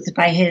soothed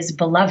by his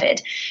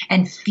beloved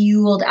and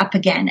fueled up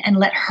again and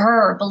let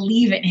her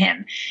believe in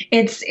him.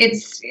 It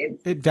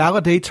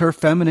validates her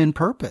feminine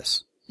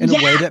purpose in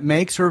a way that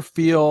makes her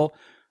feel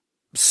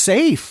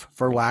safe,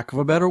 for lack of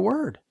a better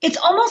word. It's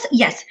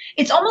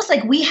almost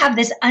like we have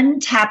this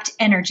untapped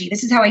energy.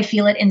 This is how I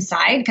feel it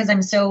inside, because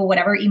I'm so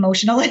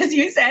emotional, as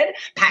you said,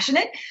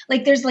 passionate.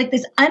 Like there's like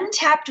this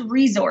untapped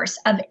resource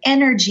of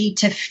energy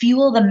to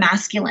fuel the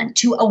masculine,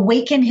 to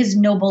awaken his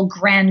noble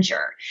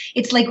grandeur.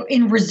 It's like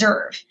in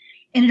reserve.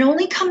 And it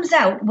only comes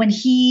out when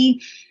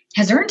he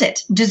has earned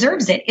it,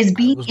 deserves it, is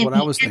being in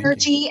the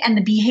energy and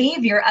the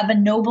behavior of a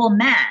noble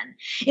man.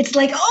 It's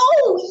like,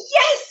 oh,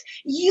 yes,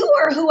 you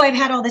are who I've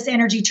had all this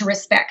energy to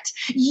respect.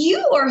 You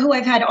are who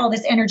I've had all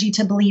this energy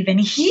to believe in.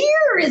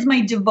 Here is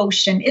my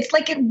devotion. It's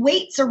like it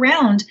waits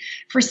around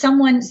for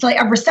someone, it's like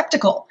a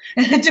receptacle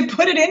to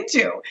put it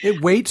into.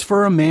 It waits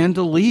for a man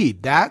to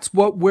lead. That's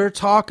what we're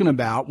talking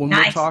about when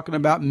we're talking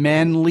about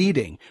men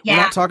leading. Yeah.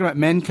 We're not talking about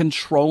men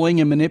controlling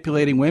and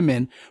manipulating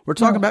women. We're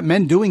talking about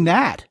men doing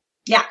that.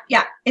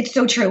 Yeah, it's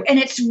so true. And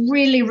it's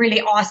really, really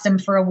awesome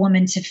for a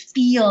woman to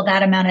feel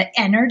that amount of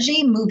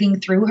energy moving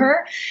through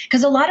her.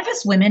 Because a lot of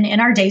us women in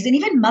our days, and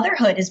even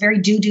motherhood is very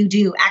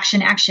do,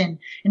 action.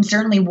 And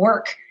certainly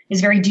work is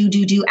very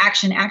do,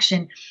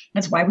 action.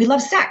 That's why we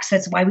love sex.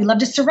 That's why we love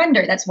to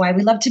surrender. That's why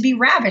we love to be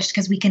ravished,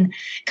 because we can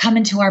come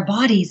into our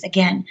bodies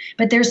again.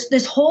 But there's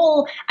this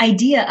whole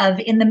idea of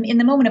in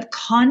the moment of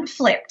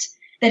conflict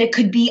that it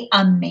could be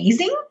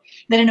amazing,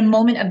 that in a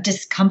moment of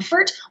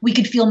discomfort, we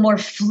could feel more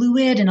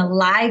fluid and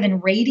alive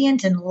and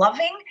radiant and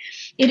loving.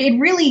 It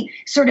really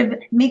sort of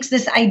makes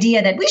this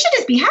idea that we should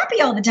just be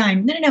happy all the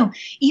time. No.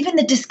 Even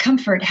the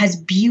discomfort has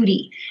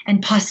beauty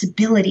and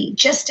possibility,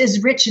 just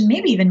as rich and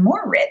maybe even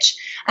more rich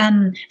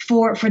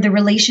for the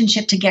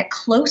relationship to get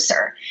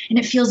closer. And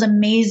it feels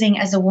amazing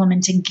as a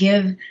woman to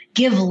give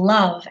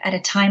love at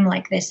a time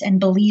like this and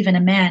believe in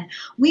a man.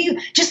 We,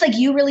 just like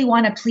you really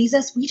want to please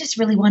us, we just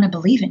really want to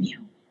believe in you.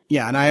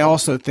 Yeah, and I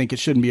also think it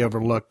shouldn't be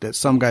overlooked that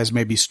some guys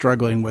may be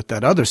struggling with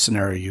that other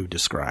scenario you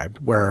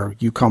described, where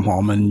you come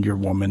home and your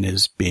woman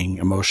is being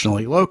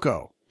emotionally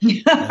loco,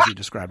 as you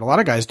described. A lot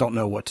of guys don't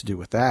know what to do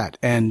with that.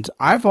 And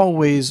I've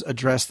always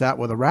addressed that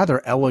with a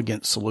rather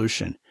elegant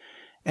solution.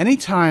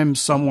 Anytime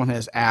someone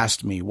has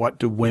asked me, what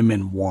do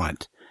women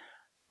want?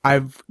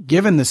 I've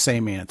given the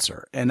same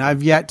answer, and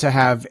I've yet to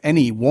have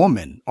any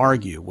woman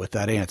argue with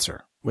that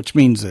answer, which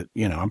means that,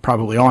 I'm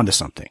probably onto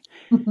something.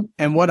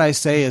 And what I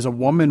say is a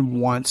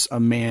woman wants a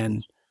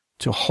man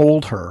to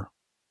hold her,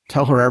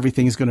 tell her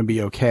everything's going to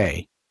be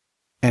okay,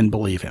 and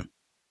believe him.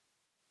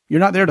 You're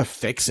not there to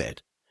fix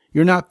it.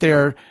 You're not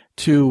there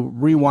to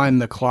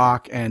rewind the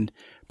clock and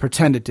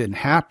pretend it didn't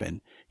happen.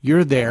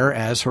 You're there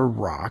as her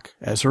rock,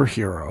 as her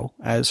hero,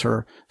 as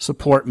her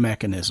support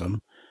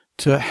mechanism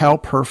to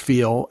help her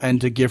feel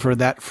and to give her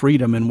that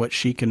freedom in which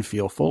she can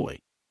feel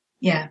fully.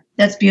 Yeah,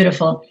 that's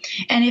beautiful.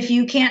 And if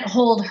you can't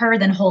hold her,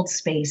 then hold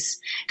space.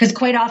 Because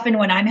quite often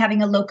when I'm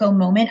having a loco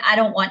moment, I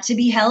don't want to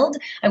be held.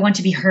 I want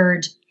to be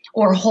heard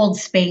or hold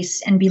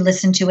space and be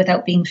listened to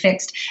without being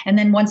fixed. And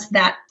then once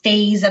that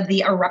phase of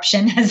the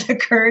eruption has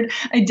occurred,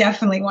 I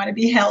definitely want to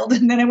be held.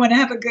 And then I want to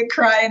have a good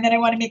cry. And then I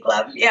want to make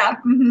love. Yeah.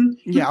 Mm-hmm.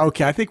 Yeah.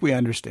 Okay. I think we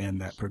understand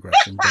that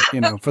progression.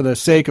 But, for the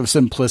sake of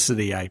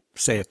simplicity, I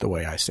say it the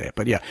way I say it.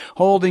 But yeah,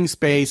 holding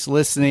space,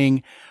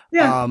 listening,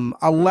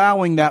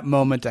 allowing that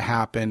moment to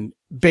happen.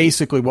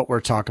 Basically what we're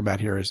talking about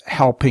here is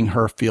helping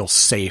her feel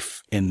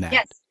safe in that.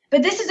 Yes.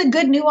 But this is a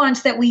good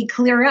nuance that we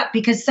clear up,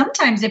 because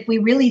sometimes if we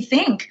really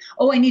think,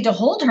 oh, I need to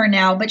hold her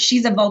now, but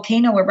she's a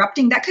volcano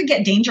erupting, that could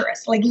get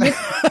dangerous. Like,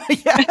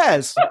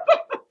 yes.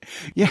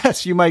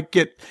 Yes, you might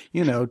get,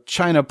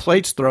 China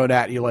plates thrown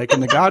at you like in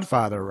The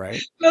Godfather, right?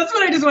 That's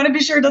what I just want to be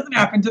sure doesn't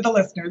happen to the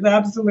listeners.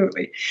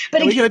 Absolutely.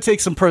 But we got to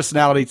take some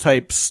personality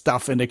type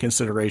stuff into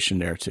consideration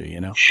there too,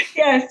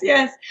 Yes,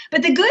 yes.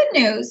 But the good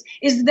news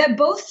is that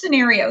both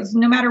scenarios,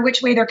 no matter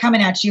which way they're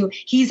coming at you,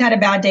 he's had a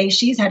bad day,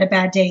 she's had a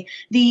bad day.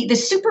 The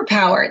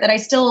superpower that I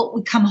still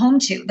would come home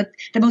to,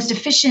 the most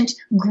efficient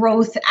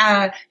growth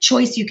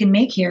choice you can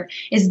make here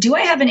is, do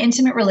I have an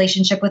intimate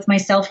relationship with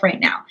myself right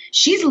now?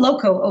 She's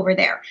loco over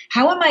there.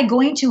 How am I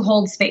going to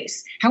hold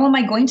space? How am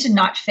I going to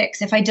not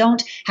fix if I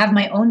don't have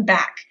my own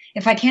back?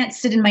 If I can't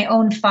sit in my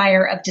own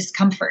fire of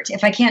discomfort,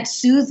 if I can't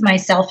soothe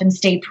myself and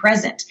stay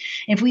present,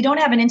 if we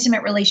don't have an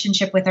intimate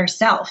relationship with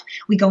ourselves,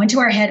 we go into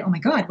our head, oh my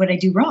God, what did I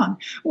do wrong?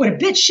 What a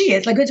bitch she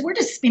is. Like, we're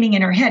just spinning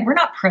in our head. We're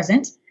not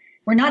present.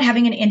 We're not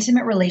having an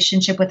intimate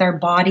relationship with our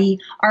body,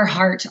 our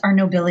heart, our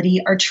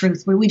nobility, our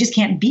truth, where we just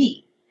can't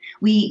be.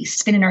 We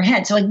spin in our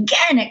head. So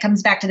again, it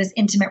comes back to this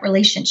intimate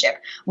relationship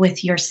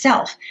with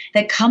yourself,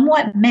 that come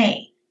what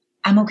may,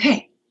 I'm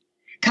okay.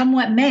 Come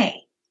what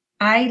may,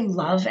 I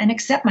love and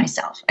accept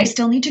myself. I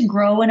still need to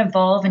grow and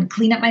evolve and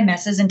clean up my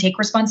messes and take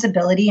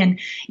responsibility and,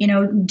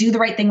 do the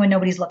right thing when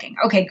nobody's looking.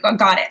 Okay,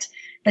 got it.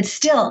 But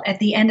still, at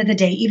the end of the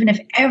day, even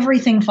if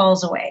everything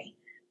falls away,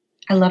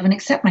 I love and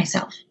accept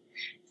myself.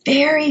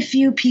 Very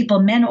few people,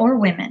 men or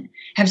women,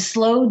 have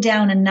slowed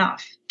down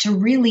enough to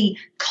really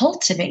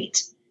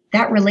cultivate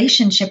that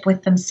relationship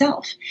with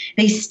themselves.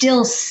 They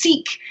still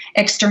seek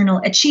external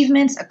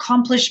achievements,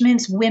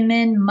 accomplishments,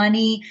 women,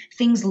 money,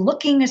 things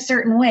looking a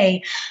certain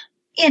way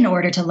in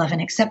order to love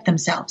and accept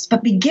themselves.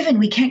 But be given,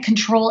 we can't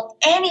control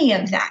any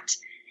of that.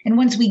 And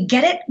once we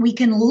get it, we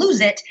can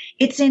lose it.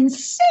 It's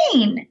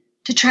insane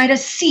to try to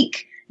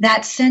seek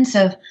that sense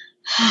of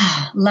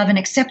love and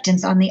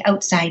acceptance on the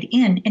outside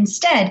in.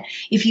 Instead,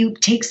 if you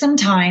take some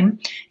time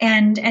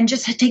and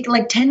just take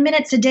like 10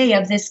 minutes a day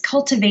of this,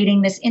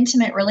 cultivating this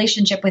intimate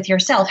relationship with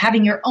yourself,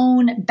 having your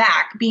own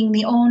back, being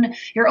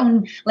your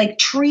own like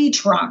tree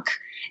trunk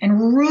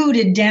and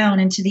rooted down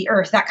into the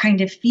earth, that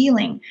kind of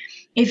feeling.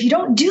 If you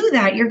don't do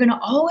that, you're going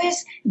to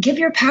always give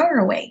your power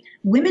away.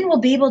 Women will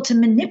be able to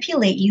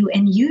manipulate you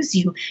and use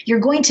you. You're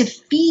going to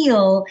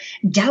feel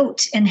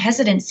doubt and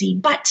hesitancy.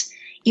 But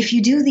if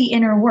you do the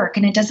inner work,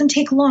 and it doesn't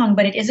take long,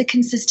 but it is a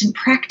consistent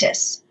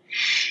practice,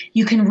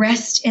 you can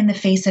rest in the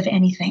face of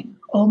anything.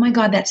 Oh my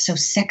God, that's so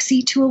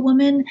sexy to a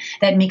woman.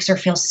 That makes her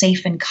feel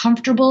safe and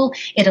comfortable.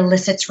 It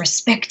elicits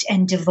respect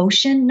and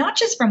devotion, not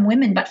just from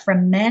women, but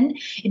from men.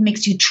 It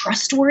makes you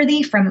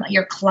trustworthy from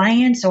your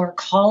clients or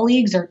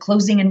colleagues or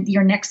closing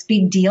your next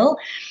big deal.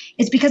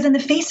 It's because in the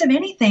face of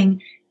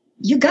anything,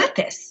 you got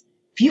this.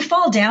 If you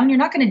fall down, you're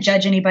not going to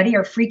judge anybody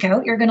or freak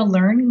out. You're going to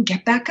learn and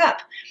get back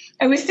up.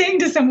 I was saying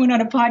to someone on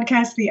a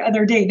podcast the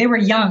other day, they were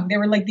young. They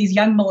were like these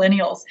young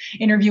millennials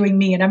interviewing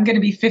me, and I'm going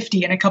to be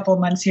 50 in a couple of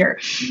months here.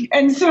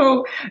 And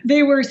so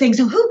they were saying,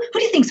 so who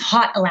do you think's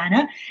hot,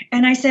 Alana?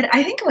 And I said,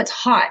 I think what's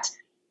hot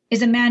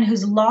is a man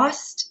who's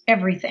lost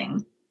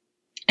everything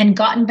and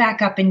gotten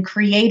back up and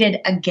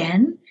created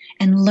again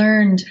and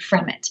learned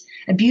from it.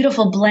 A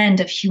beautiful blend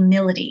of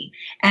humility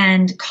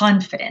and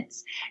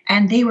confidence.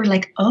 And they were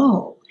like,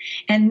 oh.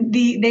 And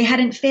they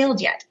hadn't failed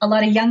yet. A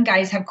lot of young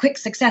guys have quick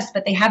success,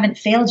 but they haven't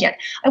failed yet.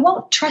 I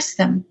won't trust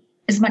them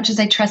as much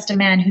as I trust a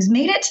man who's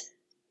made it,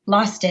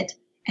 lost it,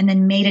 and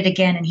then made it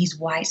again, and he's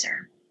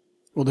wiser.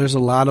 Well, there's a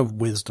lot of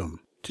wisdom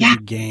to be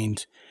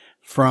gained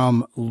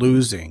from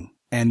losing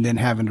and then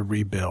having to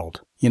rebuild.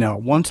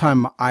 One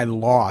time I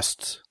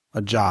lost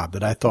a job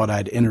that I thought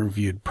I'd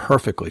interviewed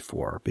perfectly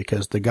for,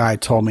 because the guy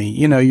told me,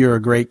 you're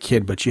a great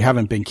kid, but you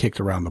haven't been kicked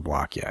around the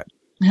block yet.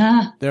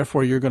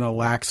 Therefore, you're going to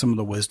lack some of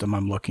the wisdom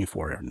I'm looking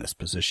for in this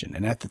position.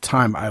 And at the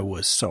time, I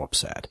was so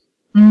upset.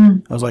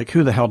 I was like,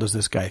 who the hell does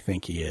this guy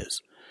think he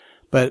is?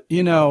 But,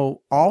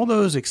 all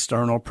those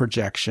external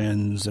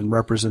projections and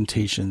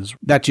representations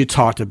that you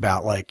talked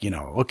about, like,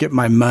 look at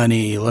my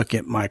money, look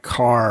at my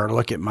car,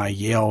 look at my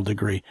Yale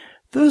degree.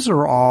 Those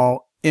are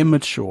all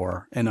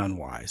immature and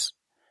unwise.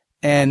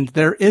 And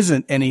there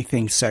isn't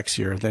anything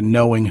sexier than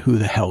knowing who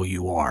the hell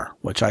you are,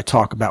 which I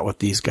talk about with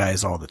these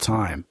guys all the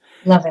time.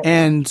 Love it.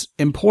 And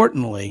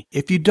importantly,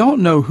 if you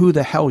don't know who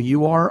the hell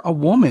you are, a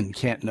woman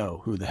can't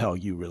know who the hell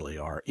you really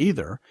are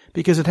either,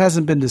 because it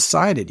hasn't been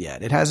decided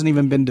yet. It hasn't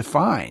even been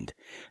defined.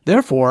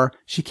 Therefore,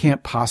 she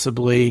can't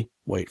possibly,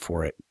 wait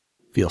for it,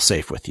 feel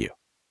safe with you.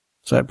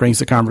 So that brings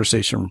the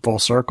conversation full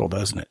circle,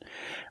 doesn't it?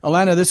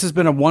 Alana, this has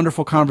been a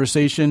wonderful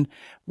conversation.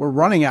 We're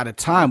running out of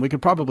time. We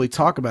could probably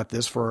talk about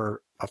this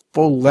for a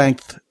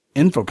full-length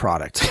info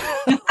product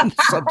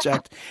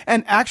subject.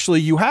 And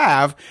actually you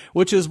have,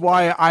 which is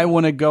why I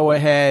want to go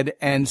ahead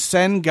and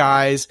send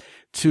guys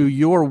to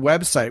your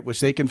website,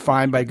 which they can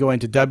find by going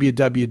to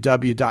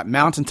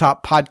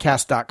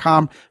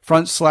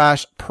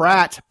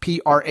www.mountaintop.podcast.com/Pratt,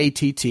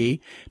 Pratt,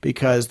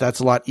 because that's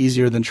a lot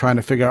easier than trying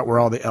to figure out where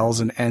all the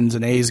L's and N's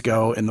and A's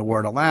go in the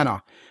word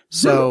Alana.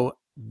 So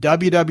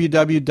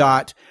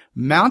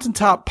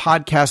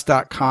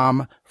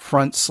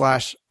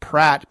www.mountaintoppodcast.com/Pratt,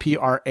 Pratt,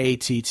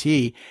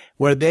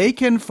 where they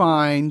can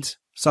find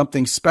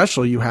something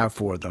special you have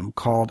for them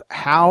called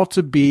How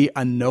to Be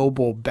a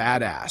Noble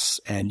Badass.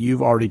 And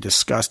you've already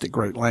discussed at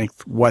great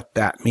length what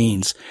that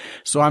means.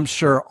 So I'm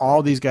sure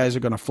all these guys are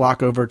going to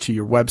flock over to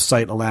your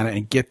website, Alana,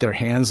 and get their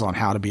hands on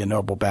How to Be a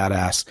Noble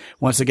Badass.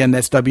 Once again,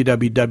 that's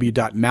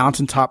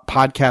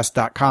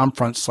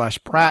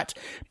www.mountaintoppodcast.com/Pratt, Pratt.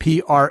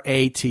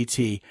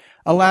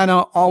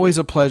 Alana, always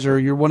a pleasure.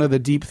 You're one of the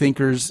deep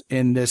thinkers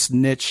in this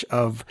niche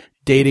of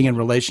dating and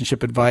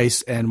relationship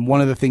advice. And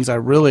one of the things I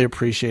really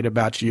appreciate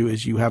about you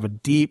is you have a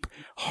deep,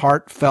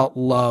 heartfelt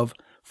love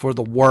for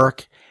the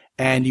work,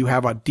 and you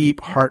have a deep,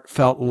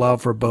 heartfelt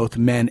love for both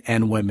men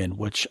and women,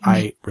 which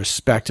I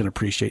respect and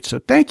appreciate. So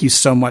thank you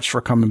so much for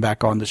coming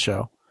back on the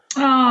show.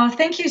 Oh,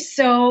 thank you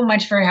so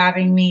much for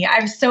having me.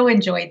 I've so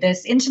enjoyed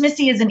this.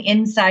 Intimacy is an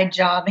inside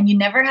job, and you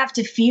never have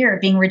to fear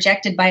being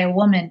rejected by a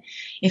woman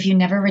if you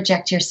never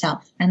reject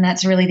yourself. And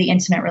that's really the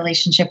intimate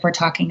relationship we're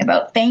talking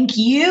about. Thank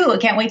you. I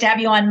can't wait to have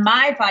you on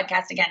my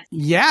podcast again.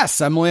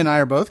 Yes, Emily and I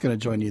are both going to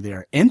join you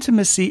there.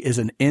 Intimacy is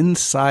an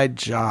inside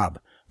job.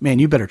 Man,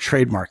 you better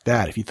trademark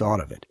that if you thought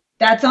of it.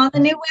 That's on the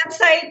new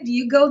website.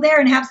 You go there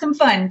and have some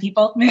fun,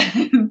 people.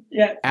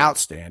 Yeah.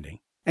 Outstanding.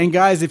 And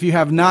guys, if you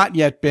have not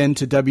yet been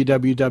to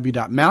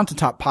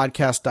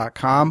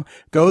www.mountaintoppodcast.com,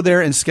 go there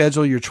and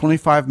schedule your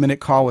 25-minute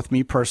call with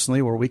me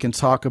personally, where we can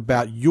talk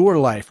about your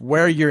life,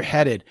 where you're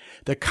headed,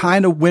 the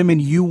kind of women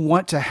you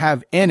want to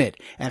have in it,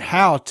 and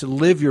how to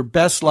live your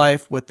best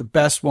life with the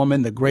best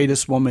woman, the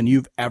greatest woman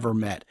you've ever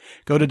met.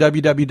 Go to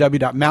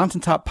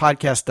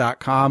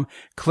www.mountaintoppodcast.com,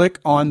 click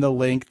on the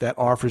link that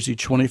offers you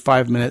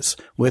 25 minutes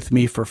with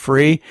me for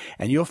free,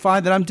 and you'll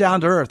find that I'm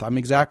down to earth. I'm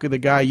exactly the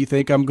guy you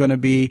think I'm going to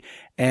be,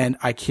 and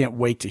I can't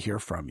wait to hear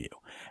from you.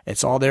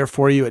 It's all there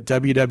for you at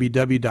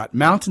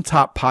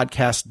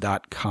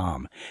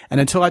www.mountaintoppodcast.com. And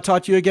until I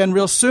talk to you again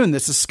real soon,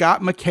 this is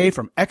Scott McKay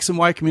from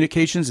X&Y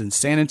Communications in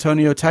San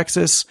Antonio,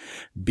 Texas.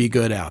 Be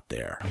good out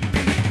there.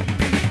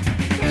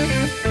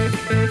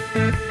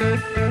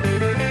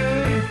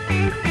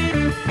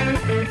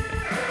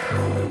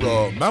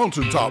 The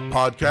Mountaintop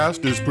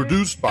Podcast is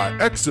produced by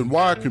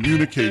X&Y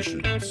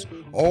Communications.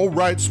 All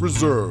rights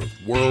reserved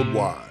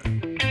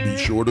worldwide. Be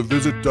sure to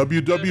visit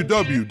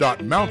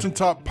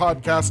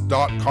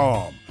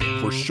www.mountaintoppodcast.com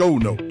for show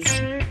notes.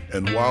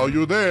 And while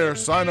you're there,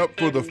 sign up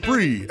for the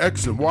free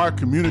X&Y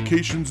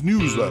Communications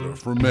newsletter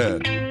for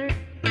men.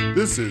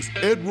 This is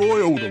Ed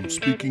Roy Odom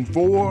speaking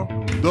for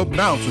the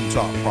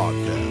Mountaintop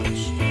Podcast.